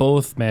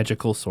both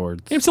magical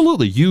swords.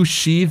 Absolutely. You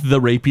sheath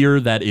the rapier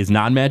that is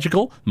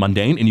non-magical,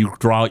 mundane, and you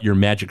draw out your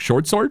magic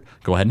short sword.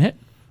 Go ahead and hit.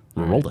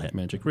 Roll to hit.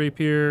 Magic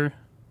rapier.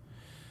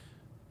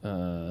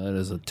 That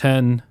is a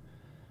 10.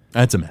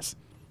 That's a miss.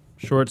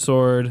 Short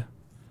sword.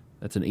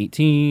 That's an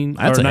 18.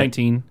 That's or a hit.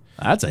 19.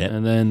 That's a hit.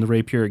 And then the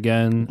rapier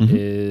again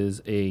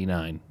is a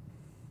 9.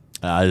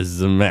 This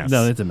is a miss.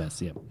 No, it's a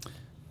miss. Yeah.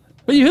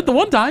 But you hit the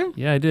one time.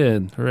 Yeah, I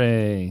did.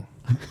 Hooray.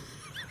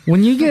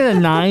 When you get a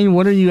 9,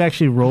 what are you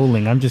actually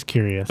rolling? I'm just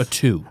curious. A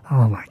 2.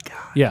 Oh my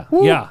god. Yeah,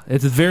 yeah,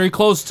 it's very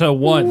close to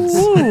ones.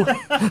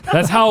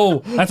 That's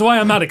why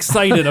I'm not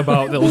excited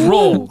about those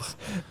rolls.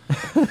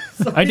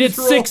 I did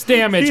 6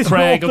 damage,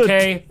 Craig.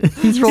 Okay,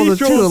 He's rolled a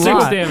 2 a 6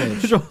 lot.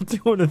 damage. He's rolled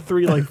 2 and a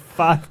 3 like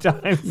 5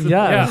 times.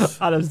 Yeah.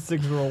 Out of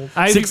 6 rolls.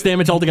 I 6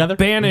 damage altogether.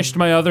 banished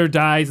my other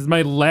dice. It's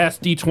my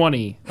last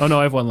D20. Oh no,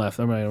 I have one left.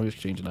 I'm just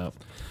changing up.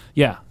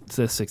 Yeah, it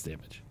says 6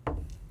 damage.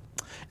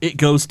 It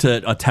goes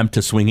to attempt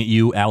to swing at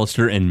you,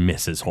 Alistair, and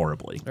misses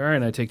horribly. All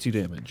right, I take 2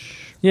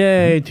 damage.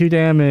 Yay, 2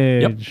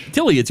 damage. Yep.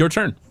 Tilly, it's your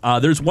turn.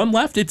 There's one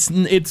left.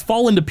 It's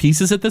fallen to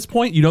pieces at this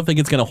point. You don't think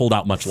it's going to hold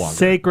out much longer.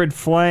 Sacred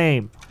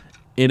Flame.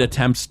 It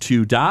attempts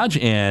to dodge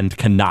and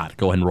cannot.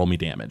 Go ahead and roll me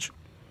damage.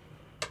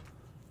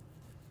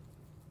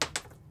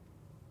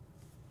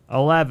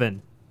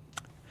 11.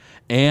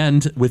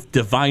 And with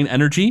divine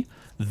energy,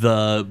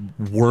 the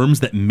worms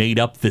that made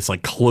up this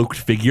like cloaked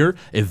figure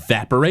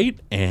evaporate,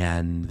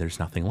 and there's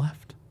nothing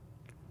left.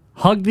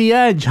 Hug the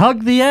edge.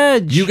 Hug the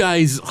edge. You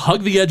guys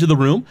hug the edge of the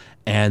room,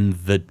 and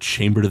the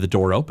chamber to the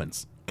door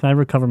opens. Can I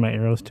recover my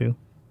arrows too?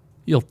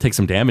 You'll take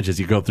some damage as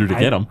you go through to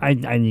get them. I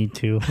need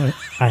to.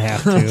 I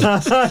have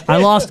to.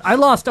 I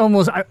lost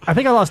almost. I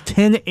think I lost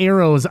 10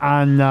 arrows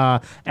on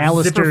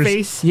Alistair's.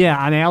 Zipperface? Yeah,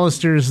 on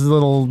Alistair's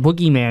little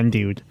boogeyman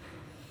dude.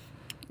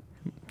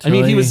 I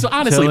mean, he was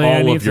honestly Tilly, I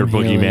all need of your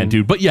some boogeyman, healing.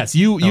 dude. But yes,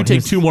 you take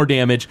he's- 2 more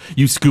damage,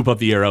 you scoop up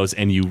the arrows,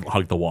 and you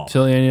hug the wall.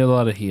 Tilly, I need a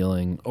lot of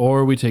healing,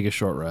 or we take a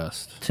short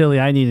rest. Tilly,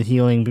 I need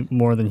healing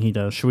more than he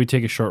does. Should we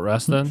take a short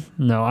rest then?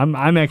 No,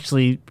 I'm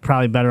actually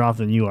probably better off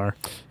than you are.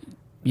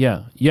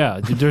 Yeah.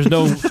 There's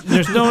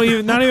not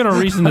even a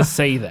reason to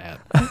say that.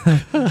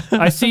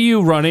 I see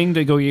you running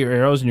to go get your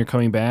arrows, and you're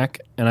coming back,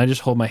 and I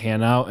just hold my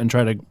hand out and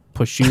try to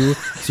push you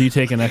so you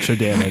take an extra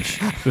damage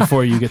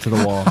before you get to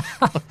the wall.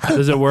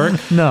 Does it work?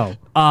 No.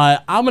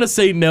 I'm going to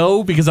say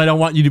no because I don't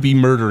want you to be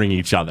murdering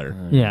each other.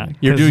 Yeah.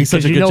 You're doing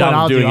such a good job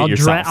of doing it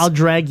yourselves. I'll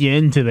drag you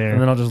into there.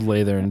 And then I'll just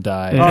lay there and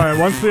die. All right,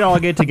 once we all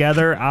get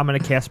together, I'm going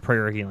to cast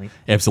Prayer Healing.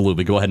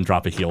 Absolutely. Go ahead and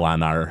drop a heal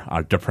on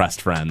our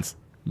depressed friends.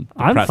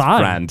 I'm Depressed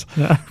fine.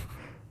 friend.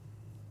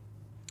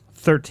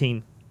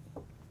 13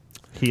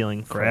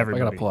 healing for I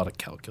everybody. gotta pull out a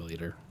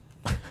calculator.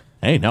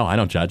 Hey, no, I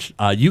don't judge.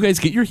 You guys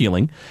get your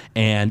healing,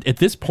 and at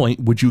this point,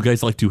 would you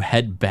guys like to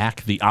head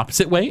back the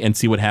opposite way and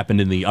see what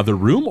happened in the other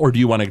room, or do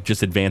you want to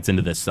just advance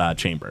into this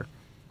chamber?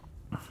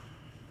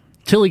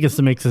 Tilly gets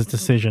to make this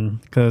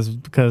decision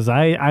because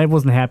I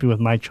wasn't happy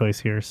with my choice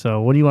here. So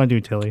what do you want to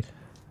do, Tilly?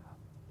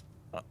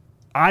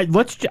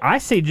 I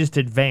say just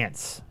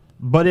advance.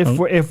 But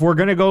if we're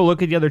gonna go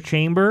look at the other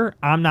chamber,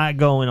 I'm not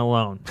going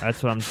alone.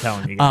 That's what I'm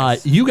telling you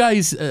guys. You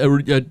guys,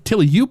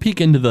 Tilly, you peek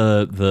into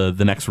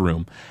the next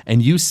room,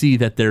 and you see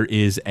that there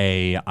is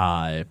a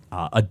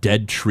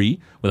dead tree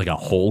with like a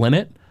hole in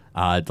it,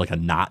 like a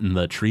knot in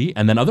the tree,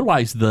 and then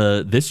otherwise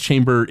this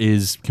chamber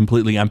is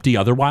completely empty.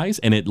 Otherwise,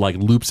 and it like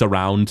loops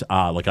around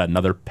like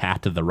another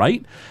path to the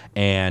right,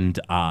 and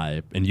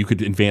you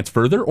could advance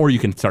further, or you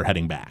can start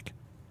heading back.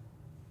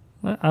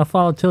 I'll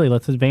follow Tilly.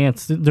 Let's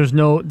advance.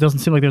 Doesn't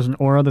seem like there's an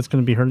aura that's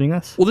going to be hurting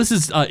us. Well, this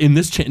is in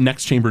this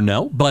next chamber,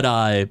 no, but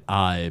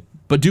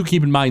do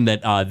keep in mind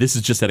that this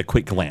is just at a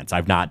quick glance.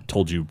 I've not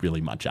told you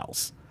really much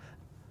else.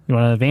 You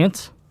want to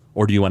advance?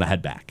 Or do you want to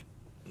head back?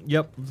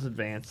 Yep, let's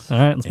advance. All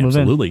right, let's move in.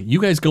 Absolutely. You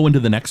guys go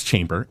into the next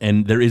chamber,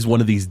 and there is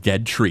one of these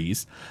dead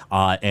trees.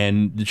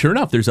 And sure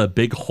enough, there's a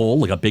big hole,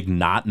 like a big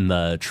knot in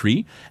the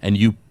tree, and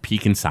you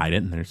peek inside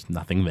it, and there's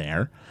nothing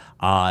there.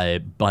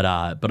 But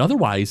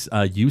otherwise,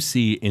 you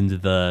see into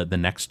the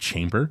next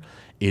chamber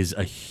is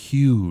a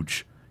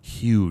huge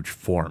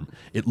form.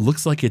 It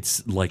looks like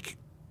it's like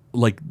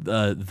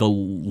the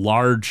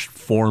large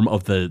form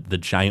of the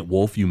giant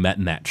wolf you met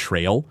in that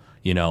trail.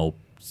 You know,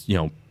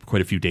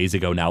 quite a few days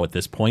ago now at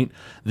this point.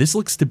 This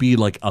looks to be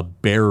like a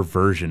bear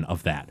version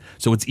of that.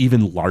 So it's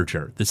even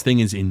larger. This thing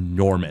is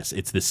enormous.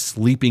 It's this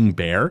sleeping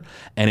bear,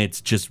 and it's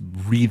just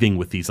wreathing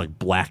with these like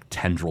black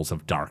tendrils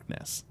of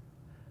darkness.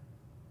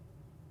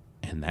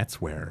 And that's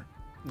where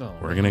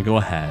we're going to go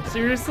ahead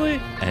Seriously?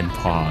 and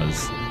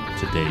pause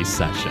today's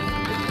session.